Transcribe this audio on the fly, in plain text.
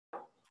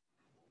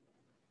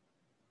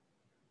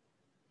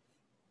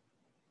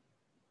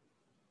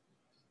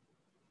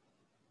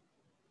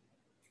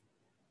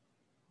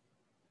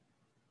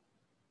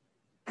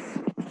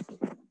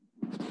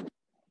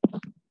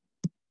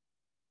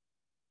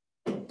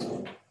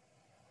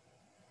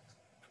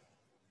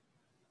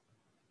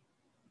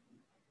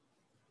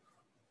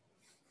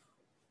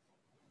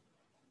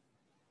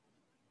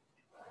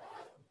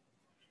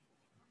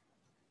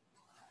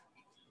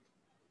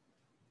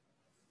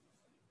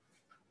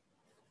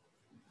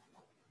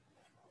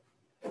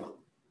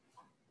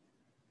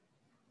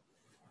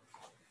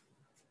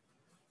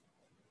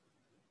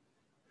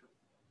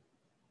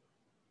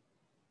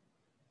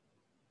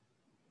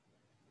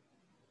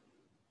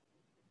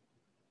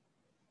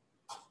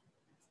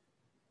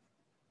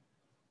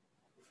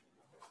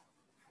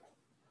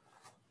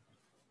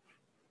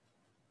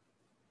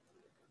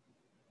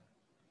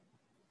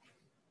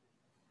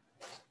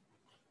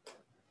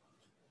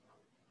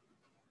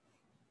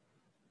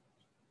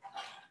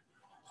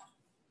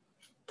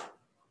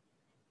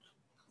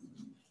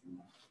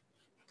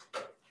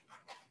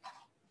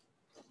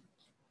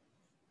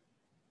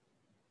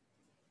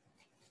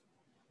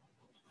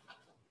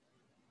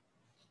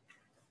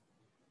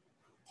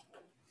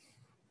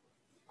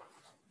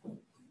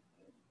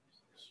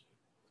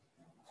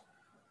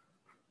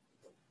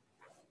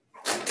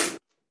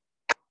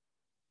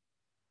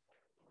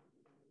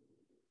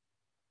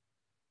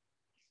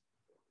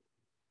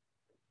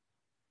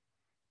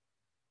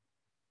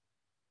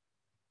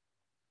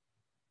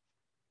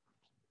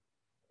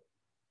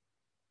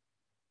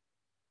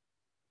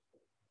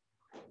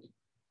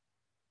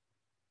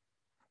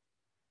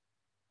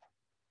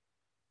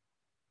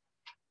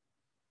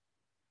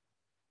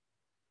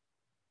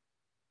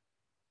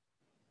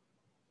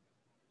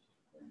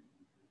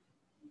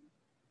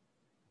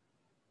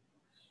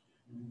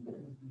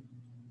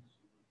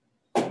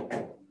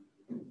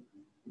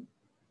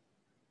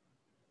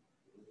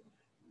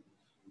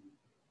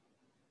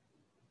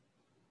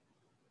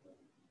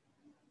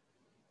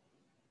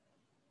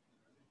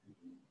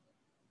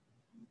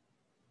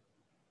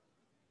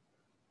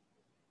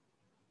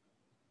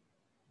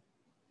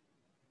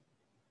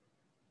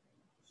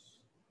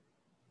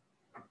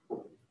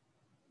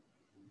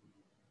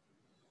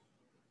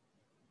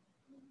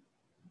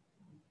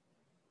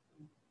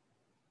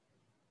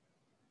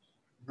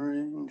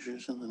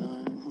Rangers in the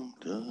night.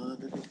 Da, da,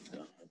 da,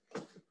 da.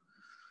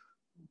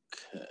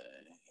 Okay.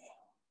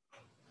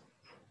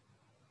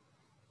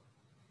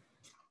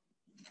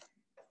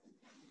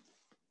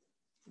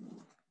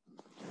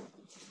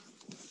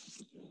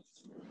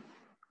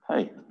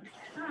 Hi.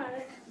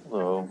 Hi.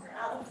 Hello.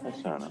 Hi,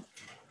 Sana.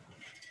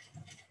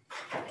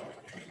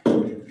 I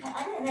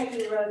didn't know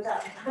you wrote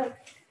that.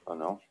 Oh,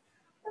 no?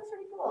 That's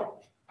pretty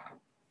cool.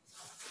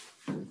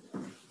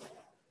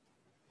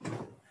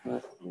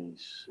 Let me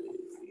see.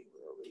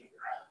 Where are we here?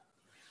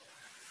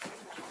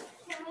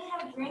 Can we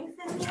have drinks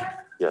in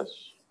here? Yes.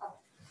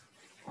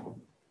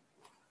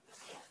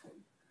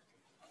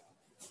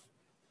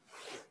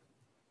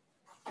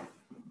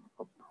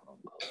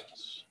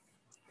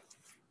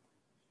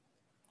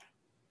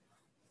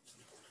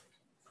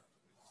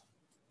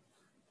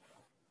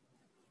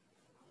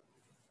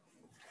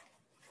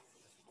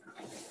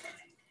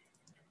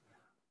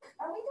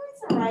 Are we doing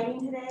some writing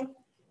today?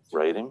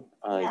 Writing?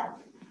 Yeah.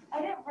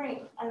 I didn't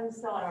write. I'm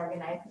so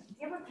unorganized. Do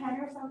you have a pen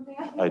or something?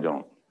 I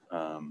don't.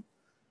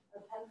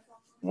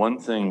 One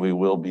thing we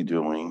will be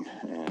doing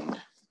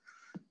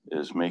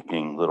is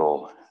making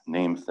little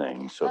name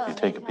things. So if you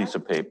take a piece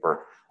of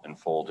paper and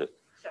fold it,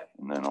 sure.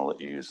 And then I'll let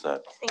you use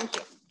that. Thank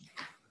you.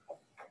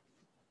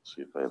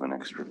 See if I have an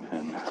extra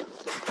pen.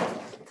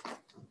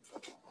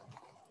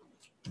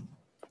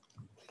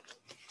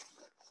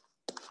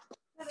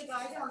 The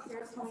guy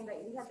downstairs told me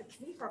that you have to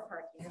pay for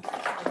parking.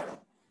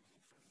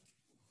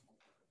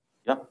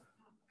 Yep.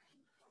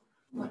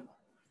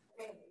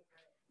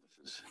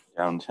 This is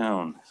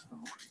downtown. So.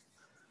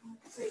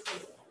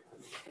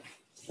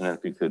 And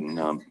if you could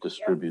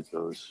distribute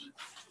those,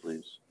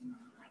 please.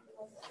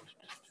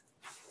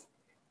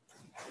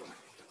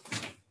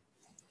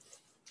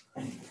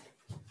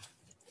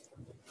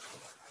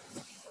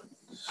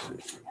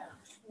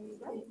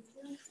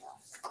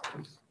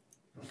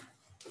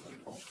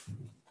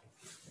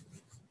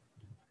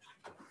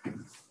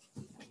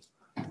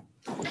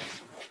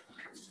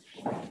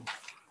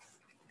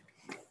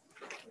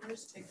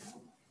 Let's see.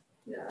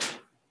 Yeah.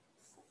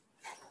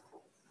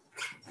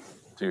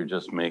 So you're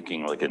just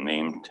making like a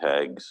name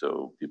tag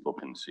so people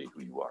can see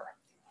who you are.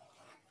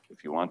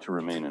 If you want to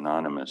remain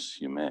anonymous,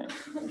 you may.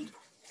 It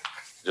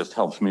just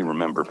helps me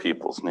remember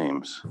people's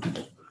names.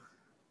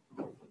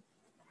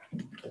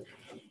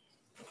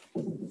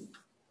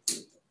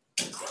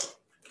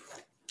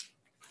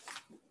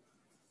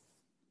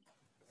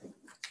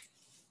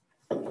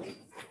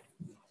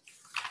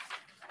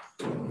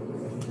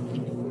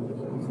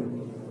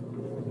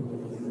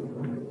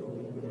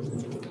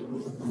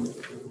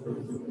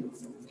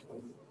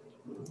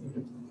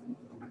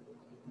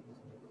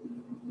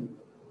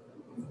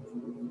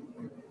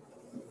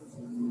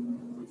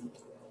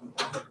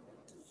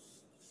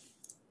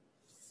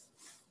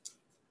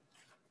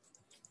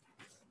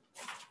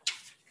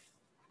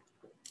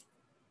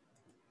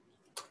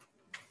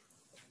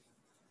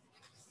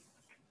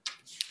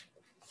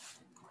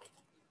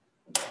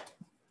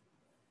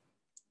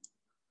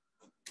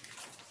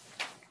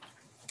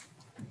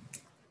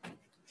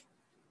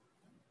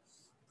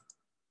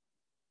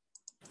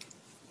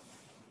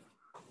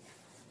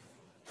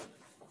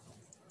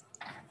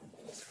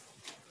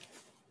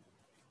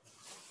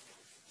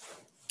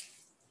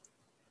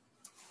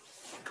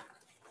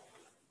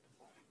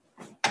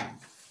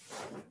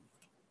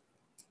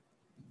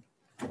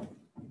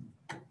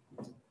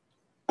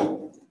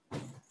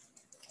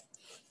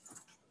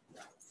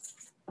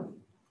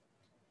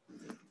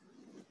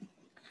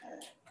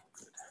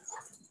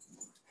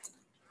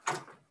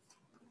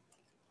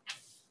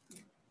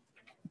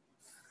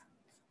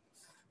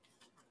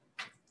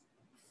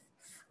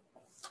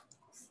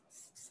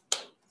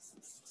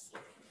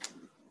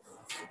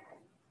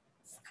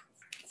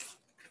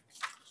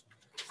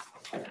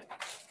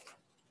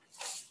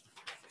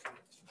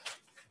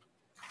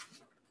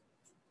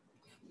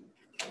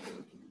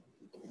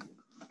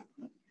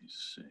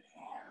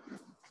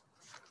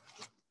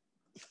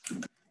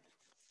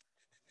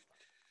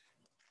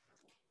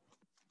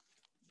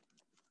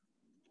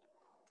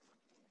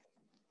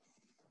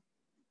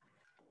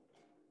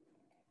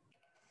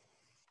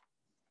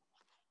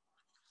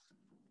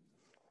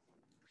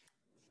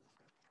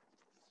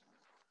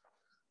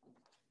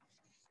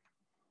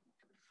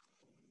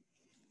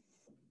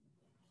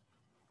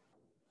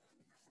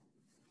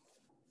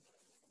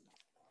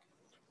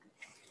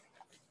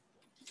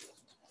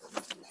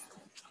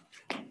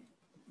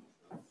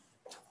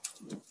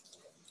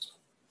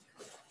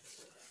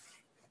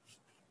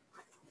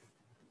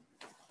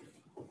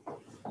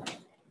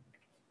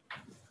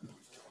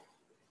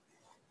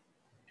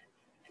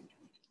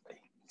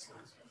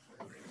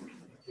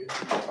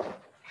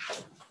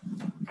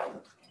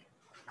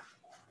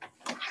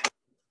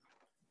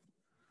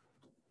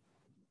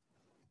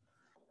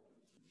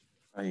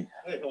 Hi,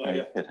 Hey, how are hi,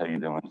 you? Kit, how you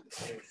doing?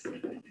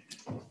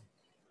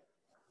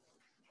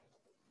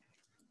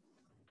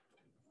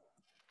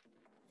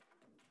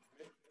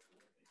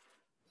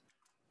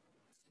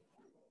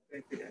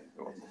 Thank you.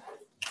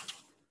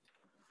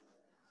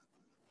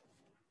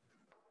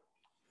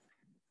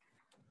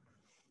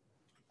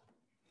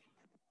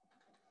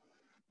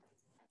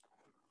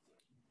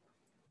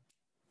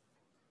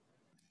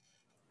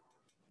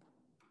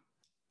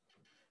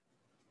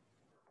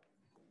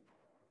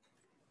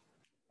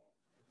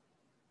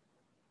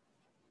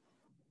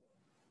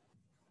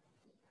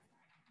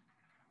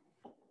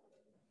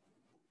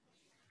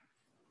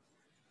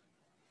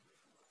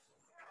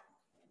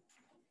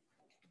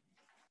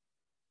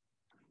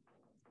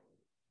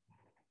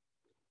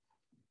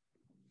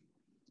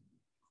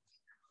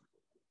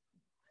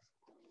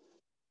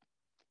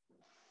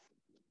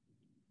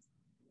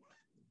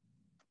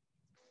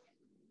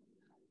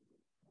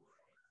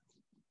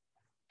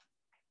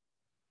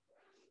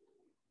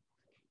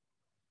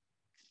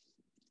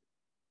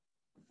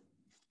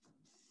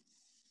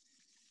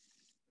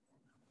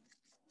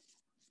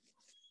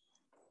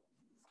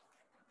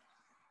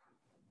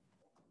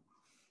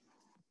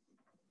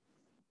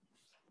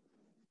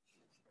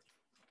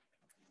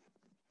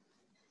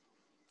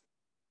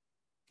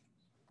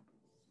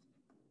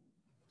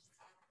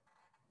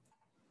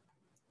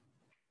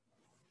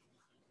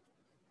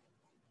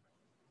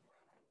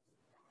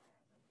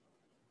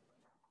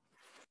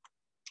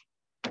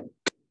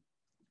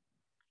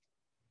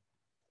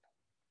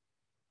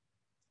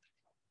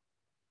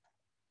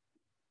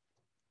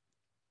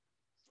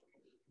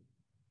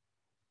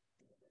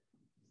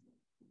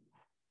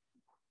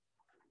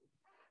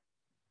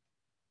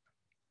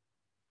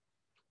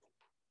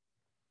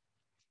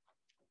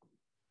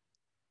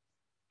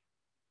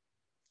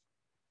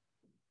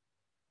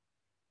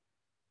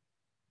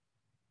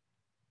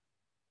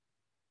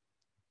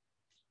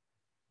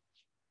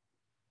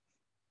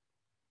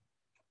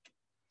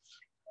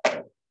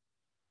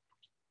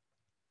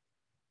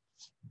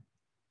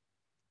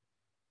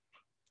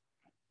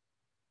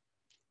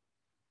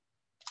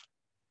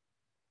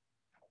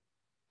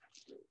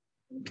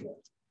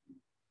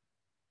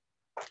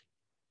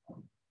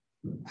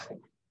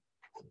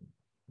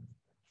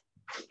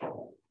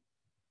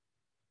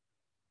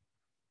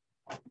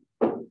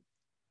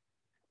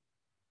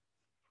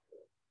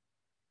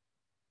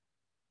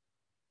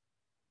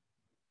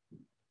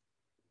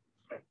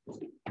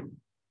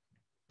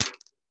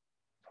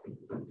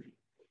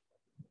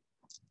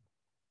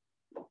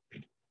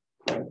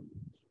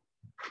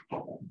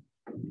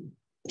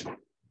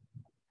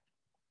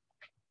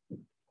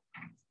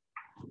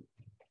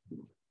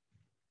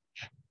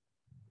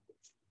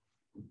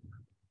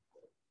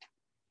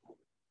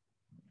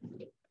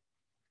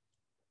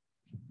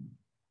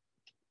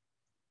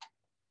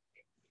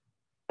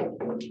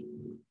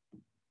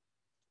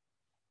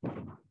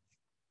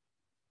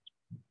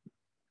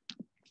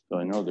 So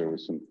I know there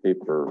was some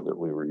paper that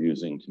we were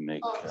using to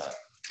make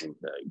name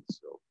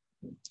tags, so.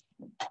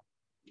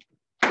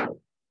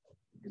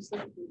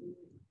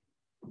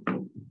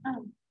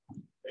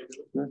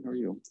 Good, how are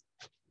you?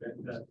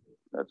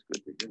 That's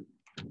good to hear.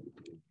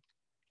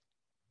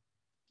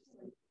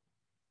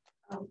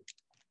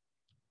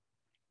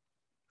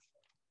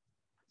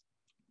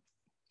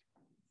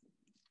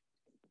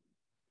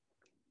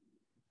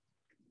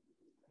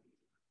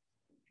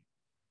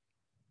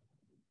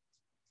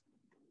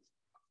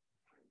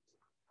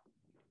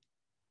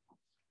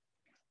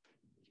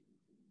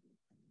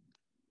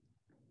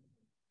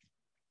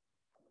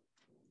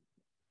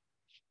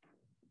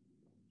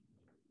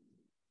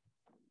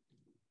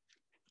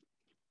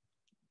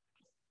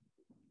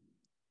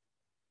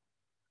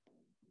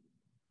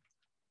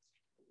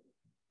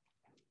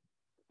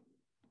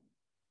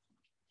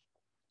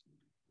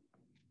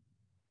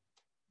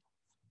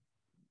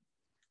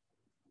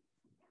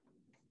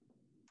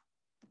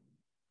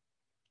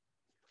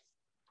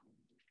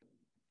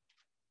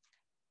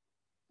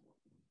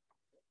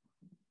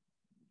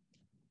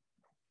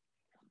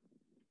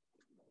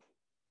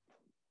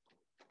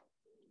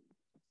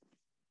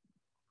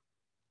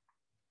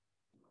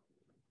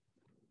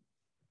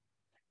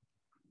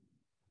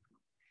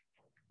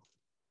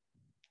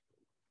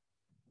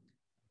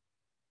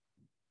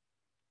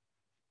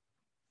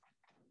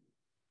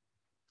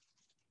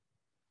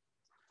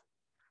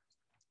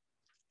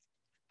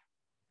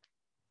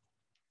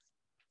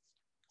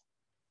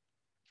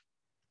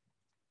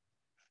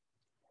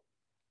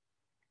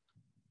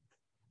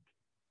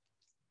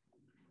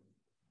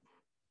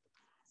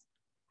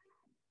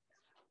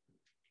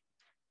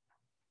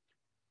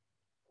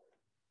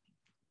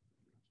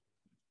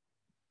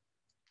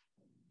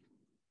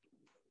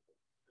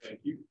 Thank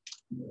you.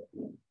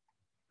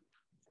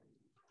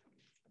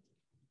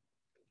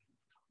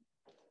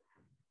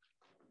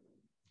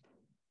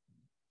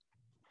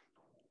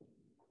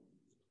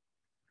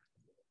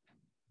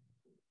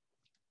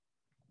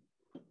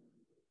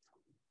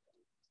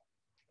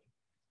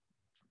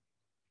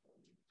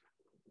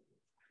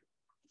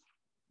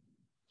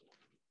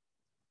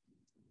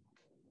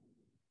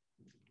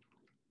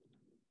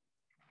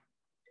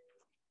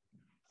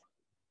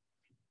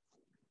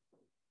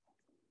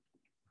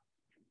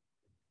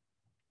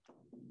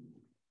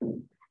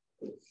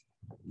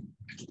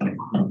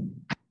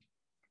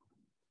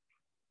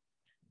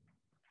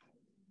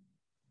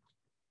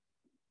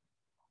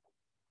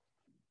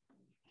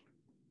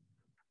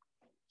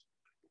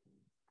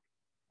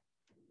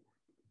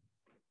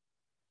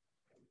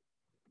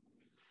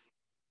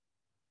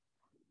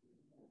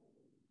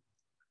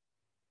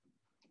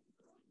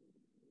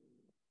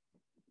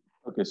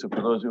 Okay, so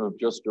for those who have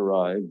just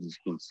arrived, as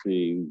you can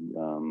see,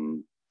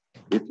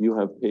 if you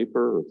have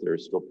paper, or if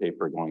there's still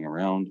paper going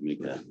around,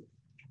 make a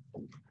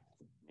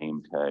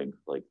name tag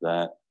like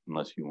that,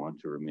 unless you want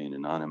to remain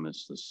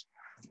anonymous. This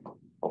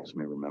helps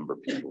me remember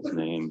people's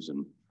names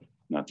and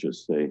not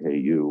just say, hey,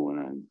 you, when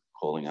I'm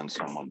calling on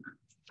someone.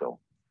 So,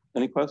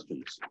 any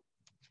questions?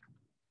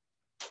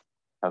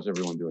 How's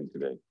everyone doing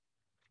today?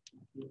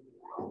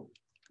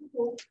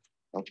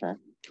 Okay,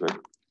 good.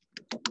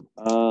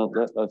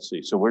 Let's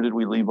see. So where did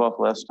we leave off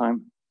last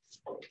time?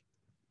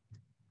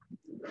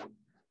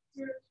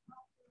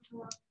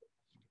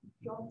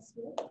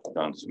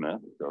 John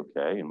Smith.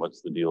 Okay. And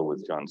what's the deal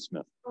with John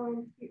Smith?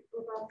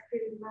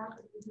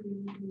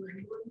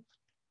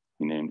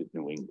 He named it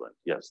New England.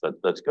 Yes,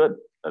 that's good.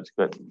 That's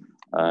good.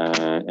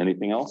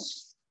 Anything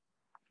else?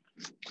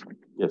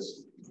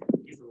 Yes.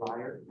 He's a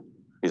liar.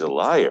 He's a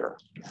liar.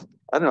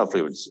 I don't know if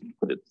we would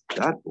put it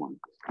that one.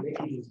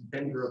 Maybe he's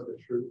bender of the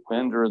truth.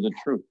 Bender of the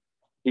truth.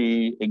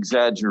 He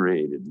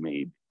exaggerated,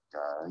 maybe.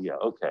 Yeah,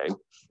 okay.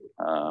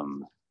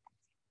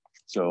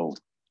 So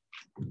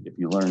if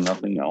you learn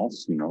nothing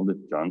else, you know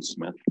that John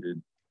Smith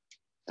did.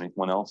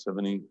 Anyone else have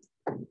any?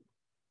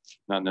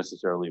 Not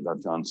necessarily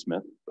about John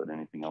Smith, but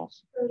anything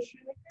else?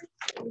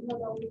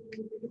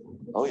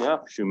 Oh yeah,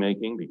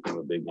 shoemaking became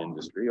a big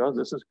industry. Oh,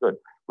 this is good.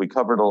 We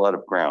covered a lot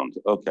of ground.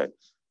 Okay,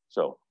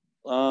 so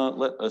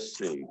let us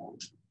see.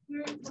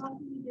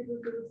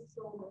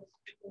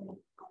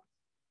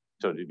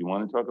 So did you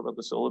want to talk about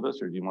the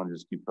syllabus, or do you want to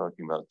just keep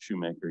talking about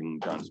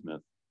shoemaking, John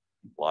Smith,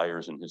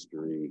 liars in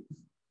history?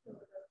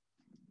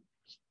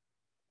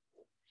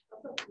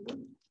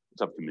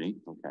 It's up to me.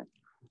 Okay.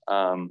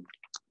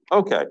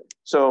 Okay,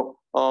 so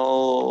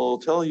I'll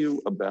tell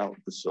you about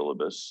the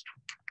syllabus.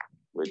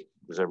 Wait,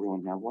 does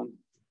everyone have one?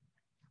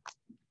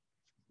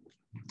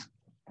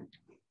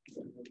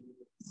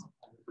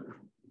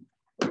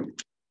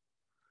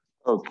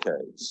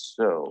 Okay,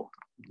 so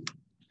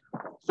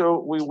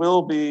we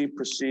will be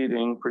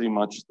proceeding pretty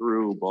much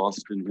through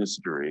Boston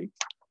history,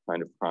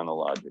 kind of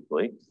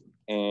chronologically.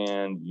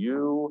 And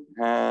you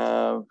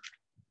have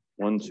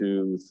 1,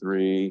 2,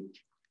 3,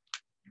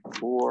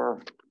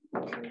 4,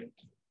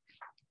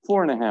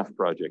 4.5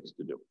 projects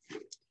to do.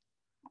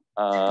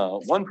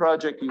 One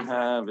project you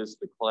have is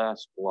the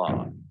class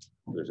blog.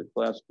 There's a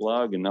class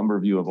blog. A number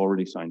of you have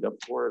already signed up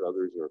for it.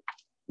 Others are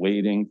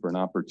waiting for an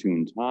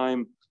opportune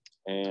time.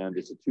 And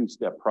it's a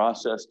 2-step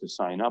process to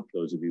sign up.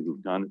 Those of you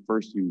who've done it,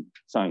 first you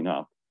sign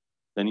up.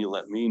 Then you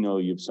let me know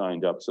you've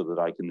signed up so that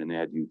I can then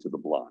add you to the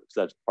blog. So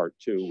that's part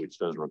 2, which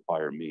does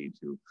require me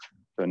to.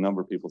 So a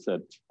number of people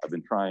said, I've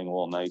been trying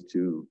all night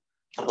to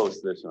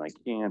post this and I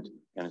can't.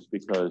 And it's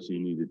because you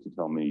needed to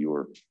tell me you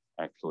were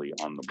actually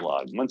on the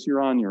blog. Once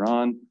you're on,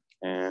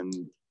 and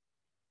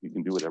you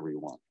can do whatever you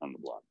want on the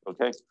blog,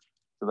 okay?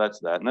 So that's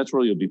that, and that's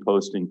where you'll be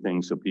posting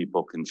things so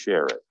people can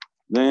share it.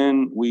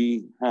 Then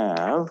we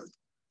have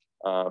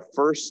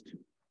first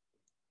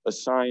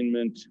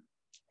assignment,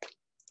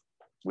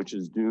 which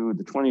is due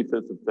the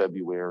 25th of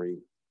February,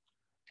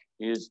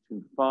 is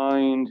to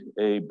find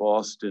a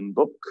Boston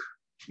book,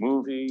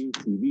 movie,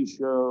 TV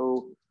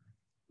show,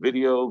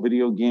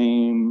 video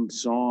game,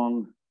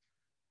 song,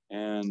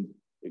 and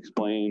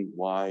explain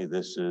why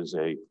this is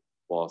a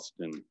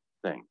Boston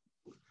thing.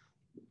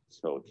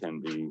 So it can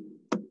be,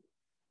 do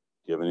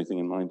you have anything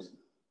in mind?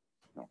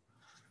 No.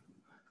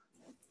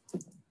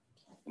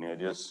 Any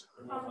ideas?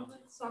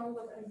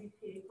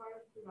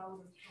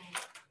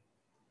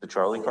 The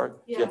Charlie card?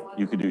 Yeah,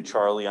 you could do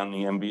Charlie on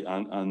the on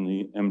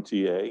the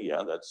MTA.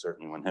 Yeah, that's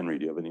certainly one. Henry,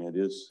 do you have any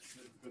ideas?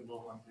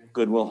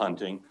 Goodwill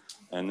Hunting.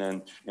 And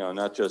then, you know,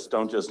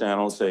 don't just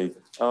analyze, say,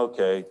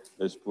 okay,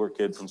 this poor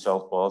kid from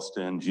South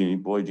Boston,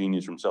 boy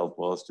genius from South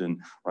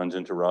Boston, runs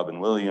into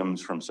Robin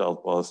Williams from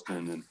South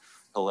Boston, and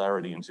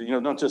hilarity. And so, you know,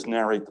 don't just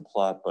narrate the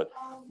plot, but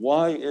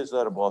why is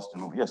that a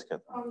Boston movie? Yes,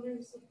 Kathleen.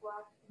 There's a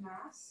Black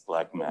Mass.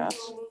 Black Mass.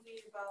 A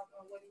movie about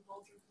what he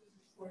told you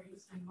before he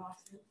was in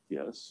Boston.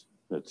 Yes,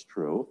 that's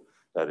true.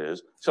 That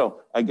is.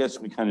 So I guess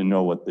we kind of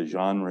know what the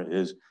genre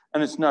is.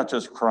 And it's not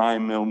just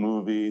crime mill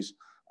movies.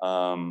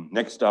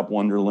 Next Stop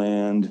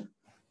Wonderland,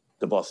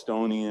 The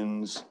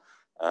Bostonians,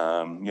 you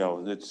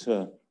know, it's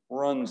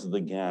runs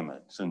the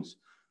gamut since,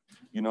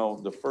 you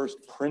know, the first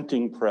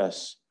printing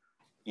press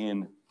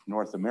in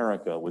North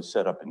America was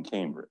set up in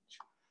Cambridge.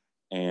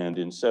 And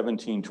in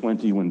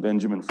 1720, when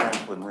Benjamin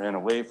Franklin ran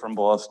away from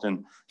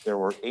Boston, there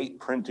were 8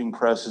 printing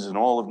presses in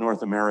all of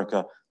North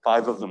America.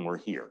 5 of them were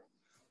here.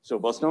 So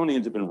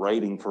Bostonians have been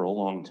writing for a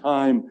long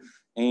time,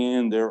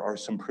 and there are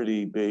some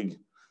pretty big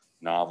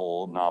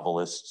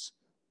novelists,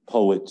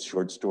 poets,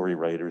 short story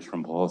writers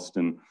from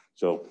Boston.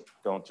 So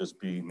don't just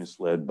be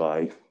misled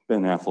by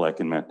Ben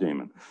Affleck and Matt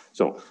Damon.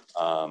 So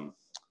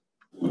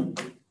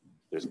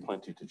there's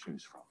plenty to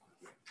choose from.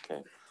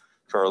 Okay,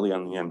 Charlie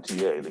on the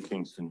MTA, the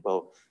Kingston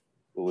Boat,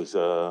 who was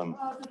the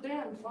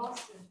band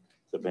Boston.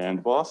 The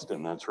band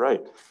Boston, that's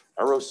right.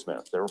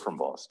 Aerosmith, they were from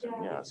Boston.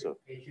 Yeah, so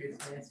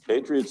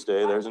Patriots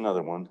Day, there's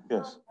another one.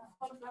 Yes.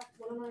 Fun fact,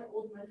 one of my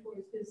old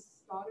mentors,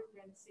 his daughter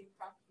ran the same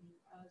track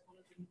as one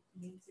of the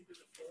main singers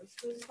of Forest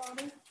for his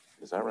father.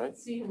 Is that right?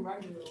 See him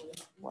regularly.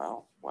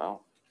 Wow,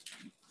 wow.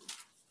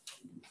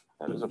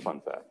 That is a fun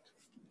fact.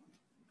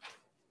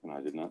 And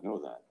I did not know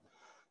that.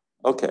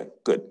 Okay,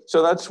 good.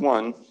 So that's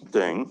one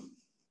thing.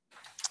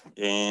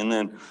 And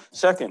then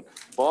second,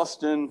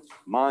 Boston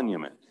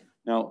Monument.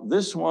 Now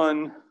this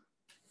one,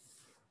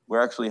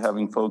 we're actually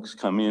having folks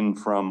come in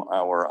from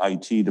our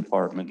IT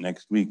department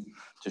next week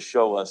to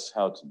show us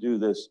how to do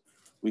this.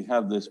 We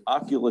have this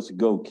Oculus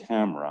Go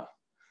camera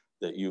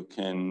that you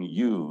can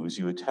use.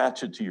 You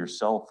attach it to your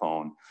cell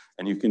phone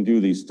and you can do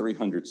these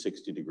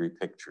 360-degree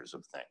pictures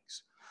of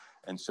things.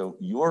 And so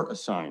your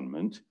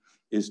assignment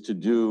is to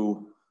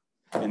do,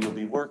 and you'll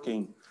be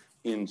working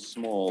in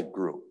small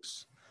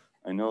groups.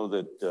 I know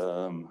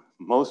that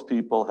most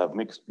people have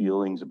mixed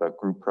feelings about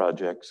group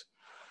projects,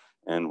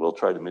 and we'll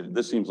try to,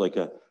 this seems like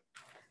a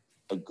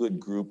good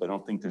group. I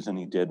don't think there's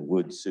any dead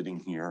wood sitting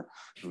here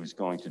who's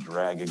going to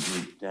drag a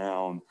group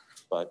down,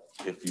 but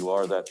if you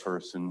are that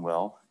person,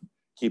 well,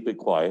 keep it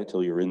quiet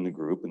till you're in the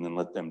group and then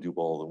let them do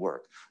all the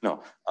work.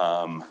 No,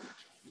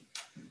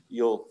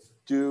 you'll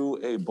do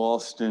a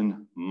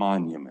Boston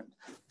Monument,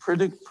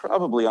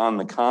 probably on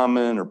the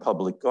Common or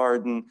Public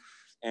Garden,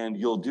 and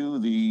you'll do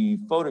the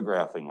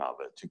photographing of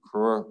it to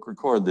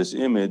record this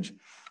image,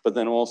 but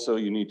then also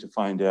you need to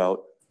find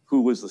out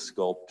who was the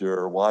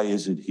sculptor, why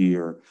is it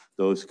here,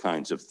 those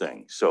kinds of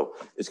things. So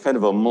it's kind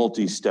of a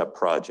multi-step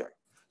project.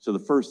 So the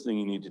first thing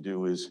you need to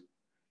do is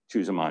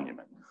choose a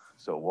monument.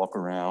 So walk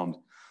around,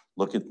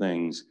 look at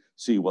things,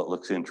 see what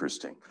looks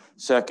interesting.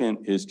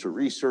 Second is to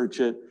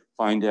research it,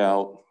 find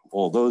out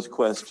all those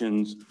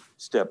questions.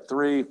 Step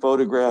 3,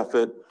 photograph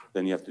it.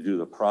 Then you have to do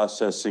the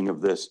processing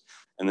of this.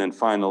 And then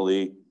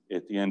finally,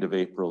 at the end of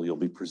April, you'll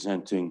be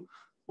presenting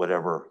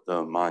whatever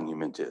the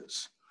monument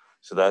is.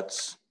 So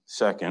that's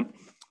second.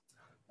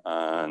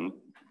 And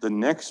the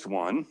next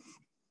one,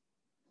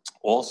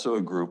 also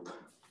a group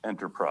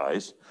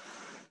enterprise,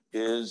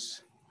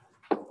 is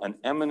an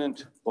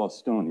eminent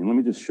Bostonian. Let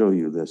me just show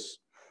you this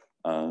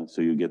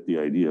so you get the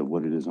idea of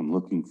what it is I'm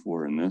looking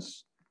for in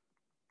this.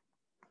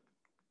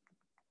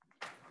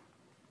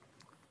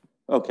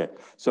 Okay,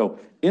 so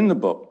in the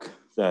book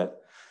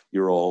that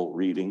you're all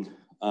reading,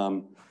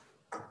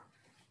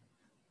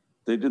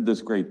 they did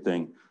this great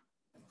thing,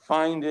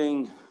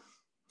 finding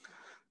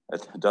a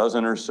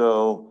dozen or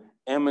so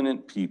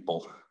eminent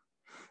people,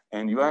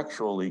 and you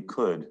actually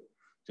could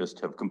just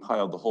have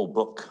compiled the whole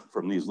book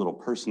from these little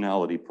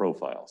personality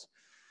profiles.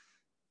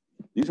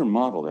 These are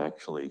modeled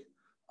actually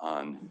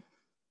on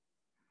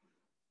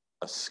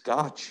a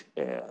Scotch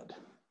ad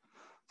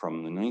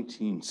from the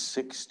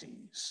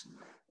 1960s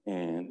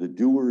and the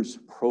doers'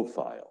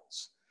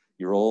 profiles.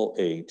 You're all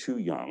A, too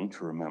young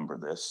to remember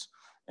this,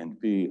 and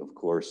B, of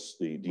course,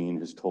 the dean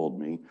has told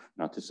me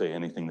not to say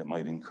anything that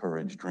might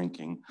encourage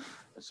drinking.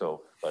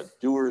 So, but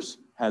doers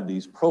had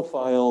these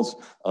profiles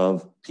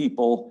of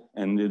people,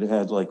 and it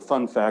had like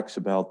fun facts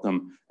about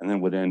them, and then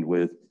would end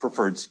with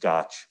preferred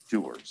Scotch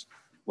doers.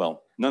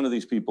 Well, none of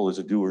these people is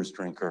a doers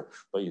drinker,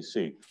 but you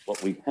see,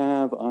 what we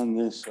have on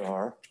this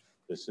are,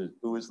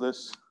 who is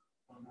this?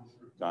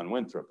 John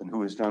Winthrop. And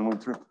who is John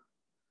Winthrop?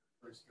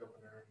 First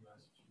governor of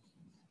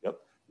Massachusetts. Yep,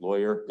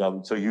 lawyer,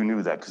 governor. So you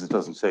knew that because it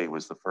doesn't say he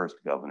was the first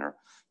governor.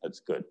 That's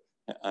good.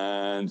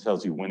 And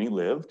tells you when he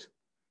lived,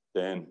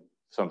 then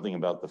something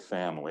about the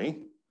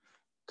family,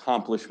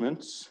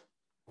 accomplishments,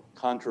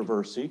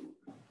 controversy,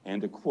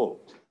 and a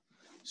quote.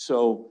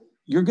 So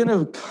you're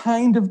gonna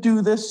kind of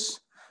do this,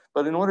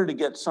 but in order to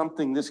get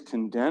something this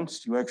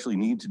condensed, you actually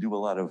need to do a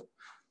lot of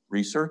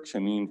research. I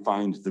mean,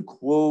 find the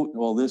quote,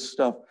 all this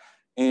stuff.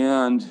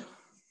 And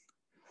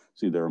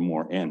see, there are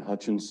more. Anne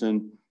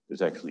Hutchinson,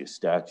 there's actually a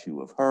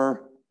statue of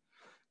her.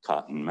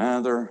 Cotton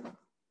Mather,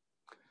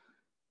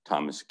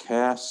 Thomas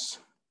Cass,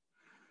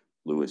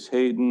 Lewis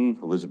Hayden,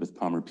 Elizabeth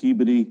Palmer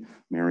Peabody,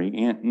 Mary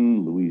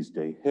Anton, Louise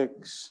Day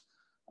Hicks,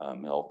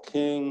 Mel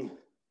King.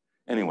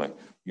 Anyway,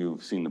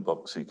 you've seen the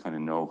book, so you kind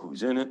of know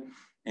who's in it.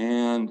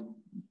 And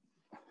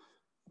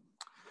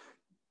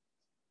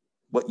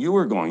what you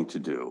are going to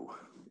do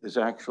is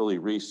actually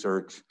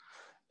research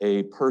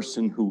a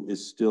person who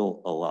is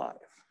still alive.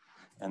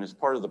 And as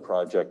part of the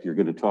project, you're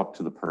going to talk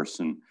to the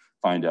person,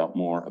 find out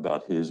more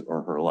about his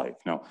or her life.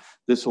 Now,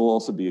 this will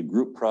also be a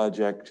group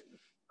project.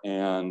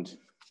 And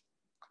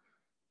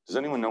does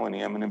anyone know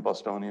any eminent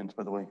Bostonians,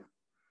 by the way?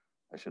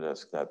 I should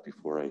ask that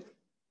before I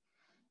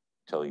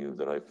tell you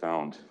that I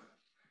found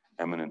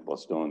eminent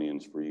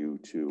Bostonians for you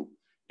to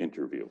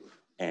interview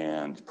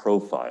and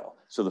profile.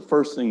 So the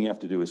first thing you have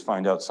to do is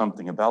find out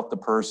something about the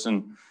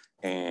person.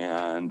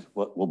 And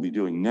what we'll be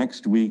doing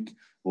next week,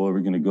 well,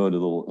 we're going to go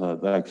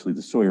to actually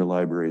the Sawyer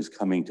Library is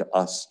coming to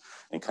us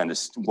and kind of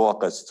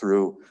walk us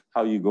through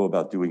how you go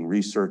about doing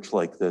research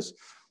like this.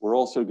 We're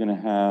also going to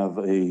have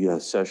a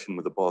session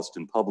with the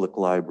Boston Public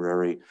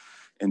Library,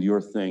 and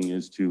your thing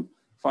is to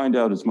find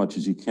out as much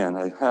as you can.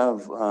 I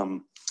have, I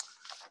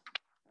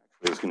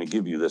was going to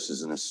give you this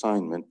as an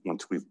assignment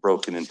once we've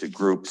broken into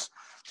groups,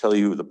 tell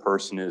you who the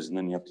person is, and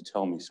then you have to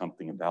tell me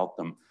something about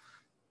them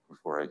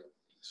before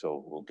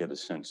so we'll get a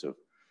sense of, do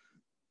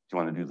you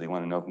want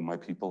to know who my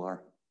people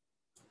are?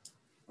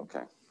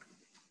 Okay.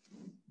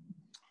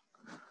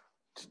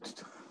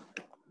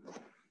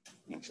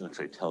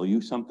 Should I tell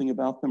you something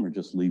about them or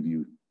just leave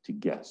you to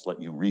guess,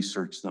 let you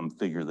research them,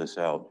 figure this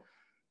out?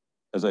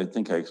 As I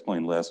think I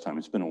explained last time,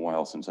 it's been a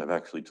while since I've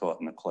actually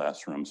taught in a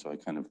classroom, so I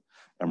kind of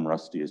am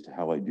rusty as to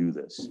how I do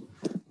this.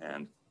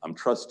 And I'm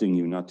trusting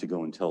you not to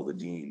go and tell the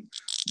dean,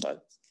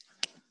 but,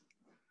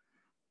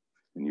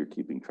 and you're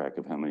keeping track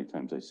of how many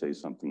times I say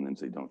something, then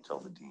say don't tell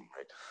the dean,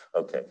 right?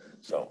 Okay,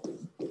 so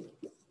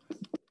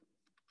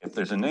if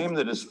there's a name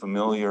that is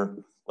familiar,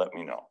 let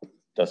me know.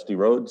 Dusty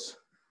Rhodes?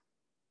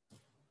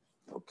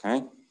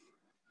 Okay,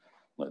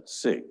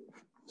 let's see.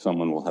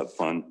 Someone will have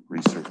fun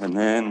research. And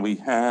then we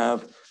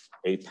have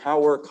a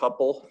power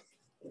couple.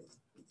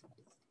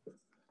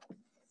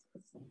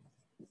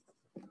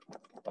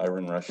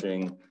 Byron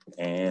Rushing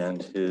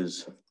and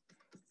his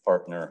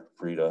partner,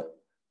 Frida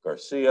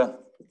Garcia.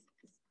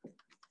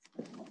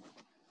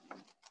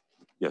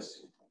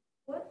 Yes?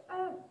 What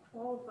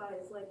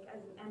qualifies like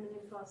as an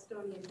eminent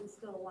Bostonian who's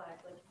still alive?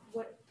 Like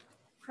what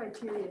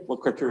criteria? What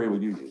criteria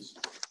would you use?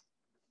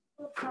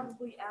 Well,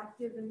 probably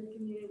active in the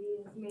community,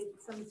 has made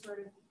some sort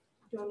of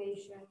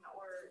donation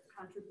or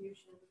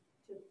contribution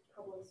to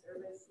public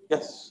service.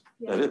 Yes,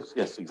 Yeah. that is.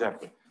 Yes,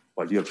 exactly.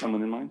 Why, do you have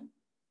someone in mind?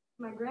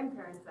 My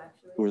grandparents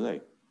actually. Who are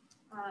they?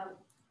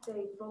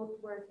 They both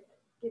work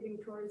giving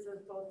tours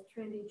of both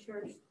Trinity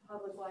Church,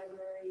 Public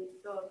Library,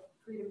 the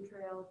Freedom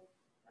Trail,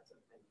 that sort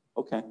of thing.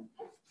 Okay,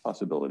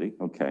 possibility.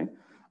 Okay.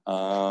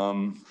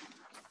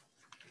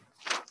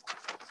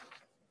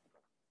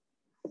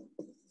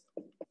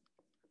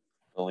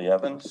 Billy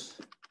Evans.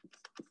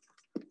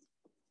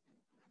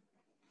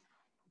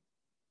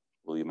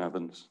 William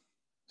Evans,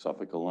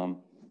 Suffolk alum.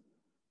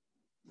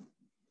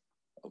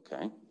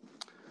 Okay.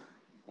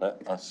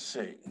 Let us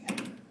see.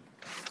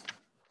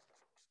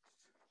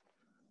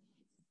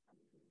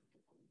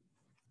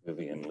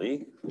 Vivian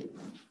Lee.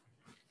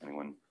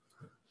 Anyone?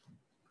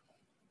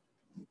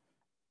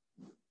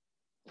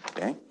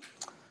 Okay.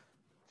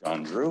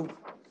 John Drew.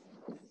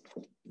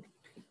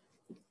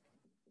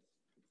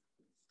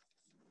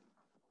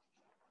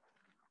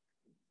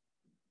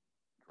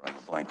 Drawing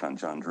a blank on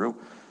John Drew.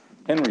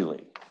 Henry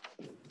Lee.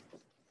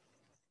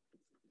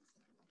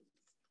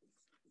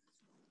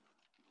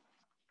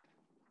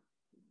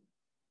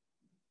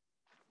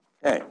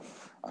 Okay,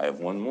 I have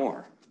one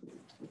more.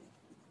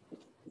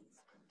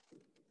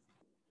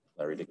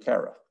 Larry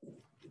DeCara.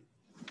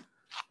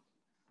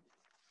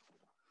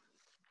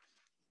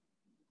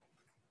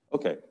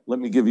 Okay, let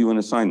me give you an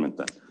assignment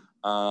then.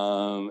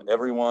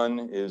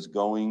 Everyone is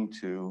going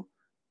to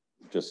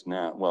just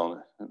now,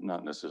 well,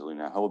 not necessarily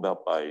now, how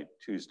about by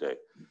Tuesday?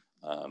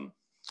 Come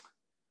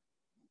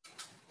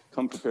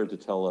prepared to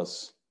tell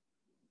us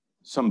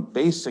some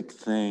basic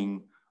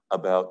thing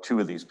about two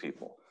of these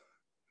people,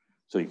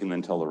 so you can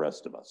then tell the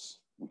rest of us,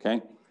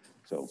 okay?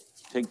 So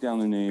take down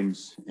the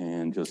names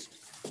and just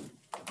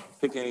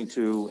pick any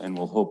two, and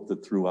we'll hope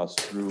that through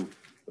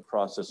the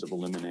process of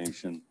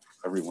elimination,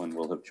 everyone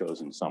will have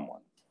chosen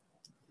someone.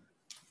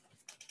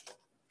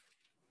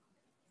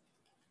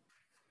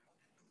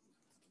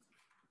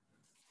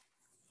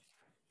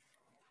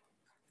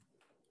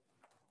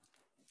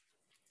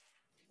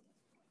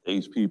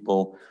 These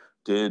people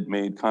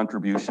made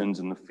contributions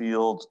in the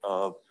fields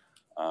of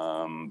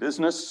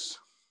business,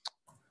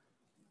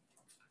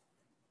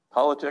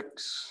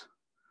 politics,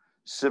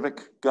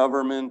 civic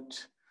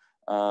government,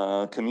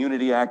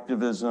 community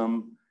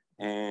activism,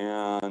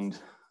 and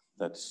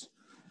that's,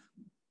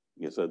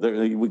 yes,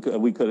 we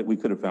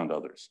could have found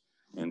others.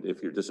 And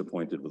if you're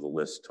disappointed with the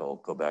list, I'll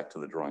go back to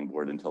the drawing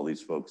board and tell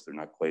these folks they're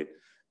not quite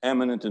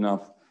eminent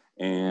enough,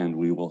 and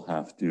we will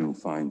have to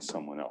find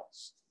someone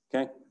else,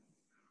 okay?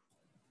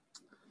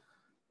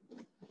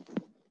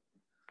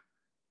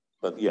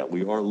 But yeah,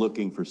 we are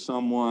looking for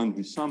someone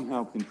who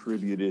somehow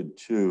contributed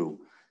to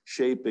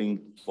shaping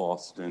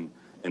Boston,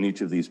 and each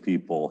of these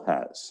people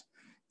has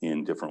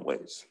in different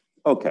ways.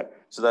 Okay,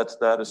 so that's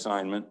that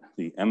assignment,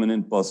 the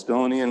eminent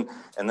Bostonian,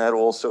 and that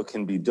also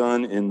can be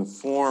done in the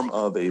form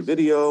of a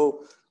video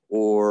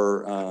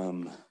or,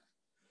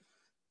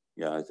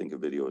 yeah, I think a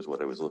video is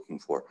what I was looking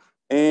for.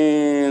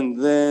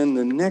 And then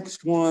the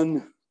next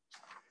one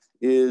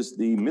is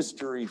the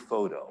mystery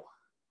photo.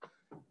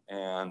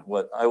 And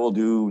what I will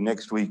do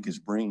next week is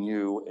bring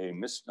you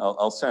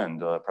I'll send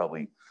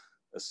probably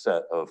a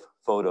set of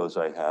photos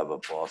I have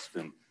of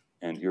Boston,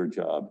 and your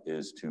job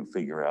is to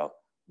figure out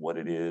what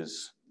it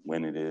is,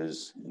 when it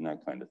is, and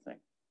that kind of thing,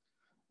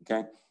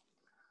 okay?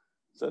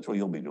 So that's what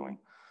you'll be doing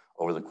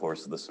over the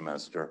course of the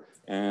semester,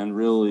 and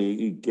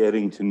really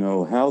getting to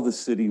know how the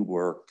city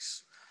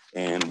works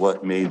and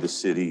what made the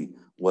city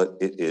what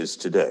it is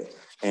today.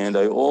 And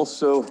I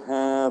also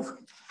have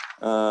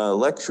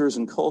lectures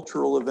and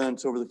cultural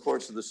events over the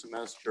course of the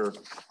semester.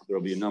 There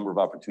will be a number of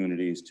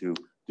opportunities to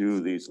do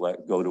these,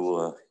 go to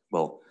a,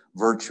 well,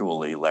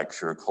 virtually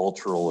lecture,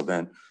 cultural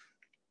event.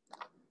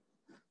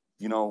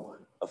 You know,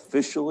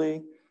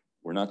 officially,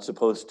 we're not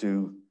supposed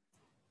to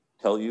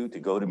tell you to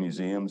go to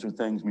museums or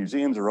things.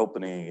 Museums are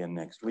opening again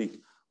next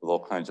week with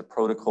all kinds of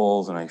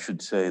protocols, and I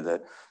should say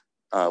that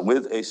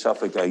With a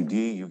Suffolk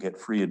ID, you get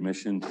free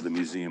admission to the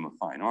Museum of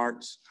Fine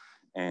Arts.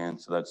 And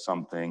so that's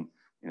something,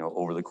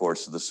 over the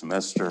course of the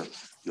semester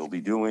you'll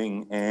be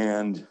doing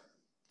and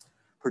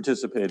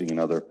participating in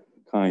other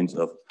kinds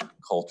of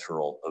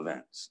cultural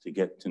events to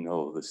get to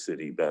know the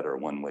city better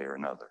one way or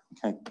another.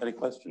 Okay, any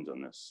questions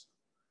on this?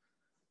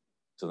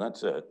 So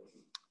that's it.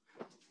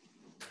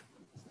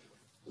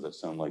 Does that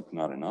sound like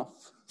not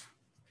enough?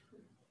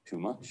 Too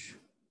much?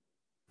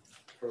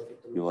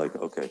 Perfect. You like,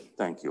 okay,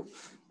 thank you.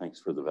 Thanks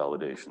for the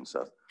validation,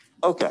 Seth.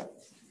 Okay.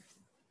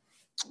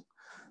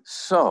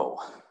 So,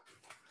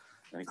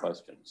 any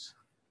questions?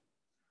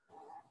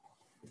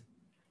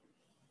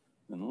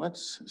 And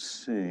let's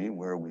see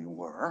where we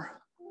were.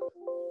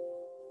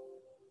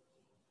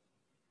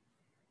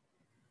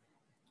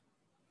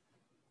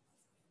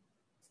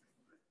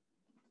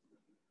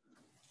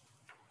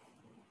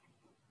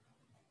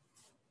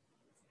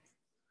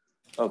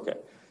 Okay,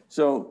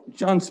 so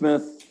John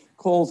Smith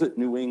calls it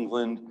New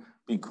England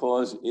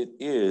because it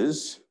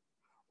is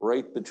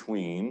right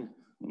between,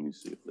 let me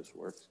see if this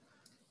works,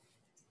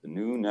 the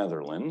New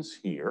Netherlands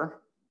here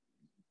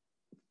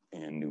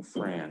and New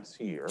France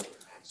here.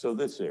 So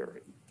this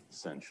area,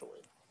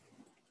 essentially.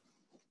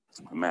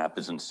 The map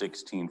is in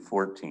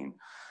 1614.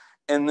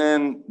 And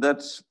then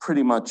that's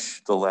pretty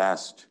much the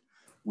last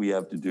we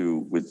have to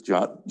do with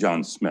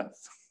John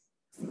Smith.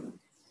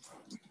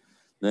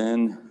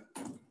 Then,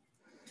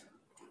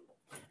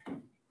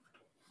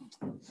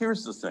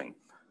 here's the thing.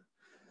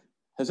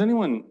 Has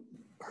anyone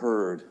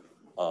heard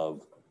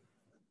of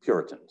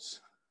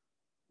Puritans?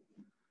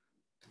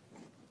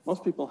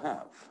 Most people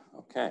have,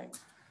 okay.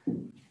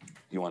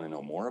 Do you want to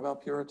know more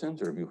about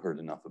Puritans or have you heard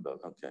enough about,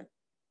 okay.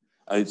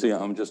 I'd say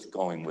I'm just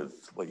going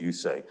with what you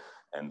say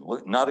and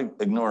not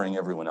ignoring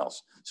everyone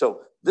else.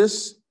 So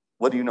this,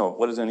 what do you know?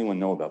 What does anyone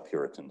know about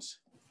Puritans?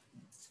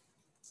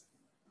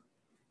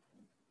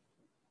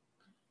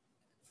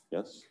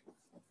 Yes?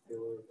 They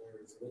were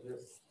very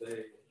religious.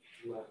 They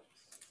left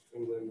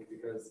England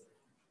because,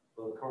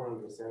 well, the common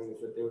understanding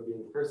is that they were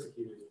being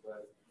persecuted,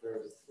 but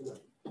there's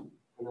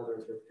another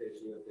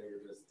interpretation that they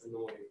were just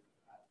annoyed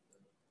at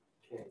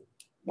the king.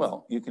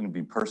 Well, you can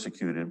be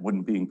persecuted.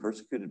 Wouldn't being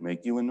persecuted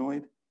make you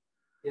annoyed?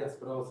 Yes,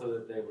 but also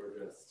that they were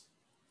just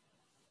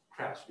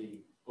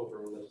crotchety over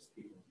religious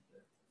people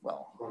that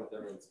wanted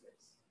their own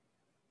space.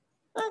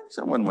 That's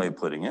one way of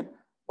putting it.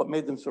 What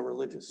made them so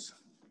religious?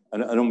 I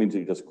don't mean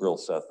to just grill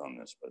Seth on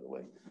this, by the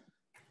way.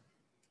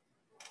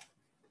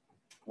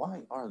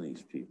 Why are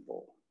these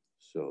people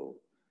so,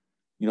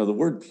 the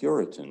word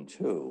Puritan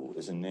too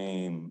is a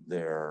name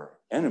their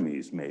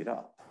enemies made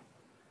up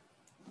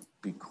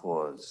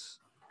because,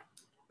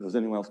 was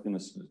anyone else going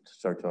to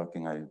start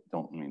talking? I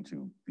don't mean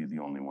to be the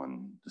only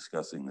one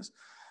discussing this.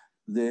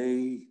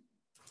 The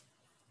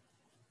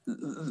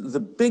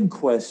big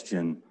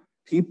question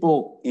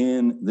people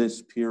in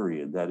this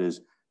period, that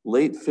is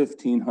late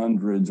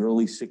 1500s,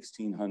 early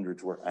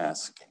 1600s, were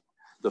asking.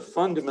 I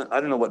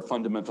don't know what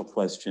fundamental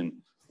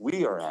question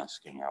we are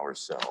asking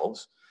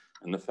ourselves,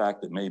 and the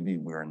fact that maybe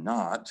we're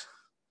not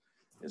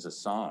is a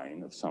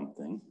sign of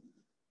something.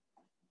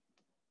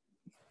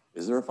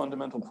 Is there a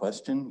fundamental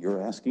question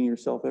you're asking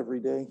yourself every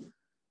day?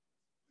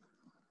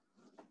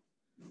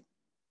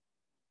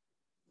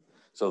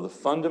 So the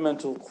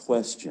fundamental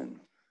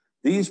question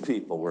these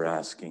people were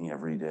asking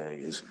every day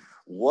is,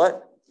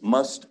 what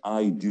must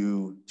I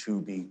do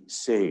to be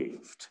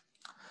saved?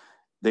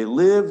 They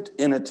lived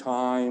in a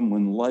time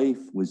when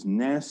life was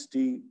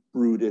nasty,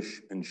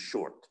 brutish, and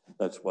short.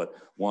 That's what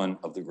one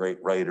of the great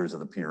writers of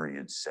the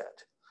period said.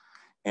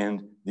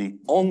 And the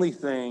only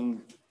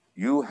thing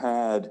you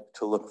had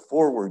to look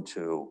forward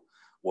to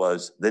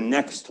was the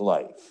next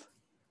life,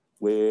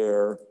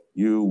 where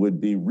you would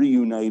be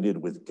reunited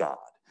with God.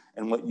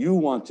 And what you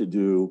want to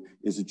do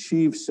is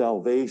achieve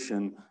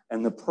salvation.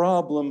 And the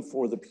problem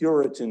for the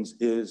Puritans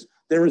is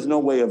there is no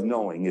way of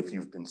knowing if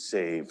you've been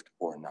saved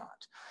or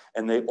not.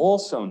 And they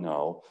also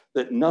know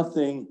that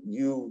nothing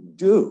you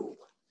do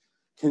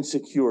can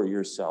secure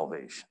your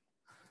salvation.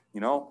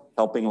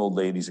 Helping old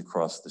ladies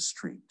across the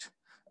street,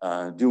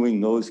 doing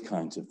those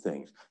kinds of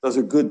things. Those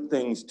are good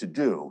things to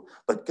do,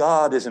 but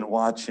God isn't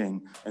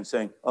watching and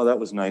saying, oh, that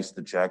was nice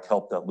that Jack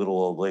helped that little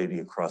old lady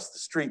across the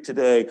street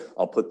today.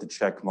 I'll put the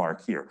check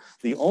mark here.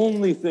 The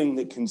only thing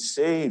that can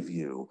save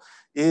you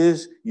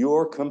is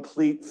your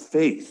complete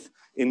faith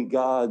in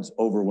God's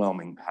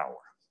overwhelming power.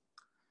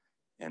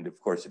 And of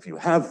course, if you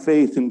have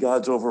faith in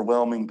God's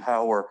overwhelming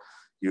power,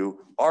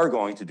 you are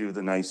going to do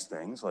the nice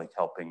things like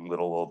helping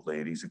little old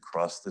ladies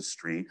across the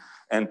street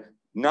and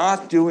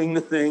not doing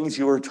the things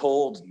you were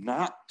told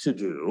not to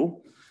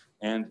do.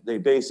 And they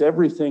base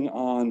everything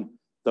on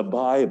the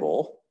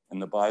Bible,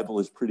 and the Bible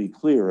is pretty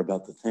clear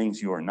about the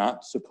things you are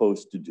not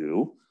supposed to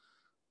do.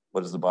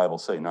 What does the Bible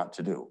say not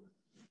to do?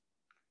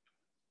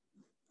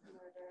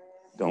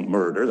 Don't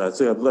murder.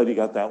 That's it. I'm glad you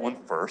got that one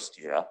first.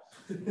 Yeah.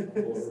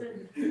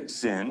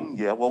 Sin.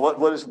 Yeah. Well,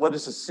 what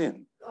is a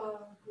sin?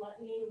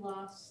 Gluttony,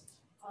 lust,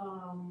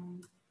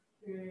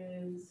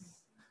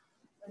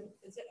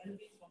 is it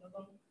envy one of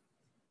them?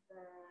 Then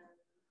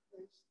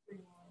there's 3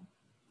 more.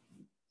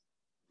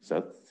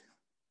 Seth?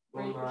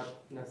 Well, not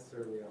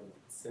necessarily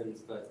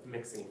sins, but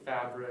mixing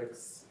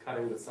fabrics,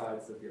 cutting the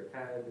sides of your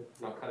head,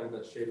 not cutting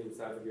but shaving the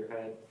sides of your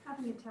head.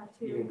 Having a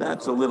tattoo.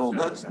 That's a little,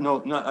 that's,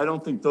 no, I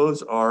don't think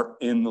those are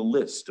in the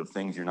list of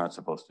things you're not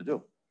supposed to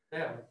do.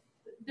 Yeah,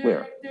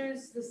 Where?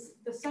 There's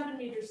the 7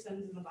 major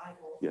sins in the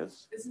Bible.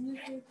 Yes. Isn't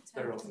it the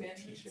they're 10 also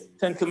Commandments? teaching.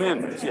 10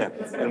 Commandments, yeah.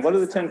 And what do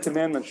the 10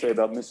 Commandments say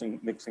about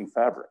mixing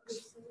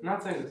fabrics? I'm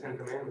not saying the 10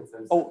 Commandments,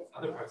 I'm saying Oh.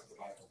 other parts of the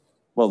Bible.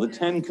 Well, the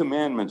 10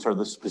 Commandments are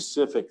the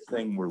specific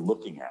thing we're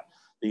looking at.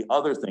 The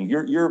other thing,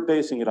 you're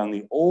basing it on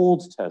the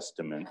Old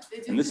Testament,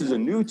 and this is a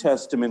New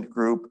Testament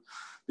group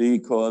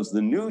because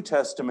the New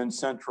Testament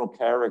central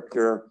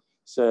character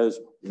says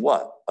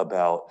what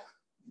about,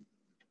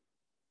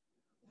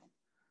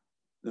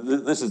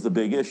 this is the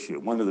big issue.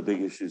 One of the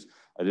big issues,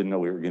 I didn't know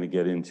we were going to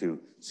get into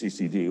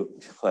CCD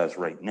class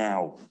right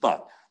now,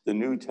 but the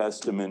New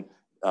Testament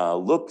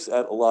looks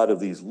at a lot of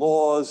these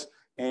laws,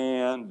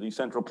 and the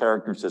central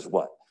character says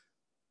what?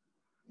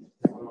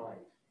 Never mind.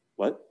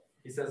 What?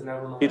 He says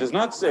never mind. He does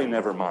not say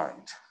never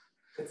mind.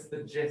 It's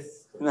the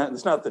gist. No,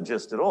 it's not the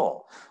gist at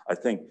all. I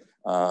think,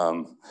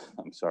 I'm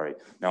sorry,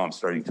 now I'm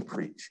starting to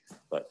preach,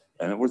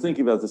 and we're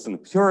thinking about this in the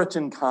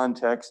Puritan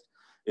context.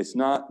 It's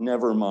not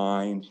never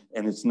mind,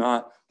 and it's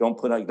not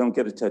don't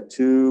get a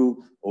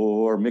tattoo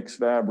or mix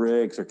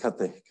fabrics or cut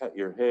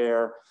your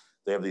hair.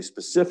 They have these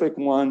specific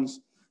ones,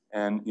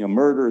 and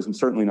murder is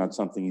certainly not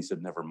something he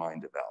said never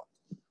mind about.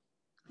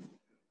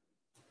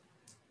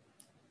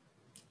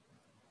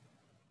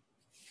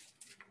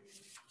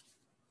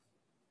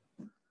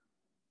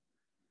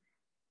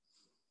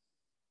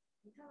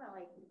 You talking about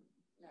like,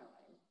 no.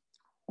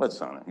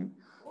 What's on it?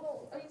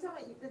 Well, are you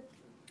talking about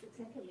the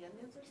 10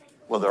 Commandments or something?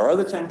 Well, there are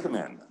the 10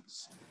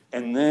 Commandments.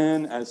 And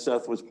then, as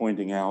Seth was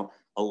pointing out,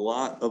 a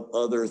lot of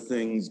other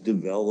things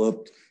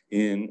developed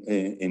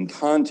in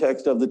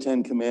context of the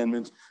 10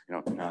 Commandments,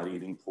 not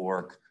eating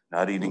pork,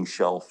 not eating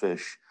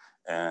shellfish,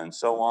 and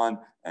so on.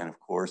 And of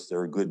course, there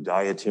are good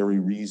dietary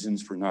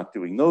reasons for not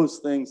doing those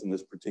things in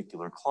this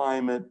particular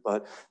climate,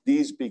 but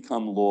these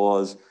become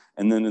laws.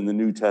 And then in the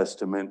New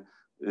Testament,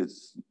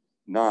 it's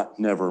not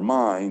never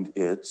mind,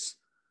 it's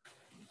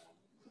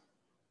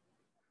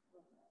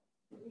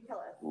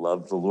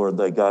love the Lord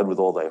thy God with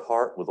all thy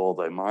heart, with all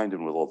thy mind,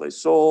 and with all thy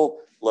soul.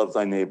 Love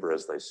thy neighbor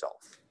as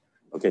thyself.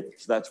 Okay,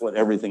 so that's what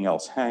everything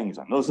else hangs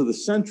on. Those are the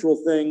central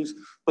things.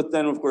 But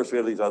then, of course, we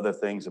have these other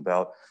things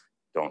about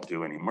don't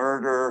do any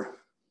murder,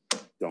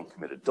 don't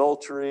commit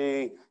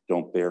adultery,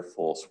 don't bear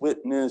false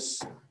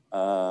witness,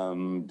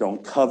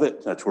 don't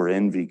covet. That's where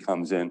envy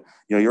comes in.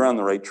 You're on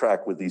the right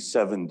track with these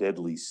 7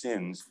 deadly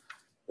sins.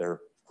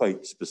 They're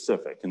quite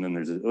specific. And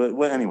then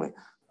well, anyway,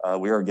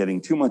 we are getting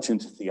too much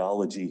into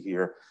theology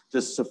here.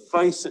 Just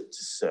suffice it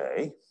to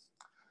say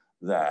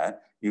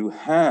that you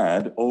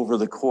had, over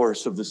the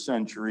course of the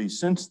century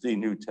since the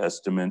New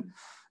Testament,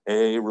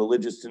 a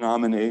religious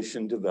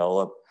denomination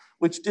develop,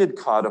 which did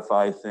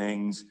codify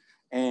things,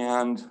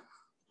 and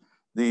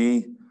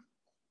the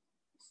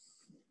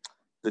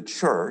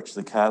church,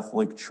 the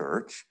Catholic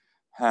Church,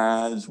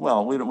 has,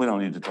 well, we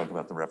don't need to talk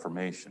about the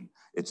Reformation.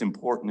 It's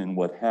important in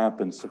what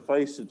happened.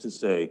 Suffice it to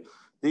say,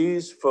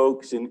 these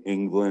folks in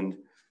England,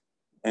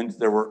 and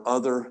there were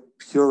other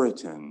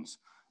Puritans,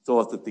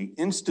 thought that the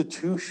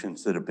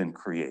institutions that have been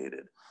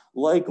created,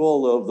 like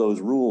all of those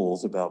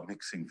rules about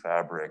mixing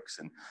fabrics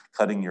and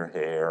cutting your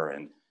hair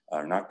and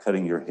not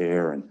cutting your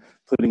hair and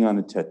putting on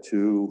a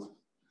tattoo,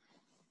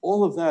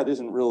 all of that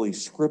isn't really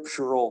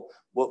scriptural.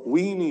 What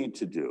we need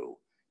to do,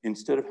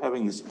 instead of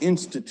having this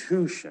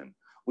institution,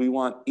 we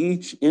want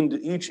each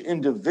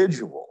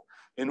individual,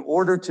 in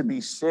order to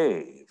be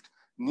saved,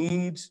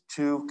 needs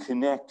to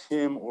connect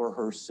him or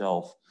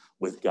herself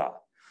with God.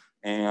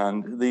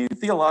 And the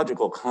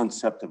theological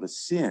concept of a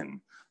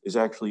sin is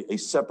actually a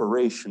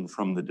separation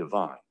from the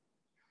divine.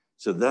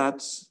 So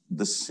that's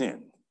the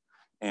sin.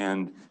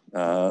 And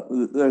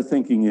their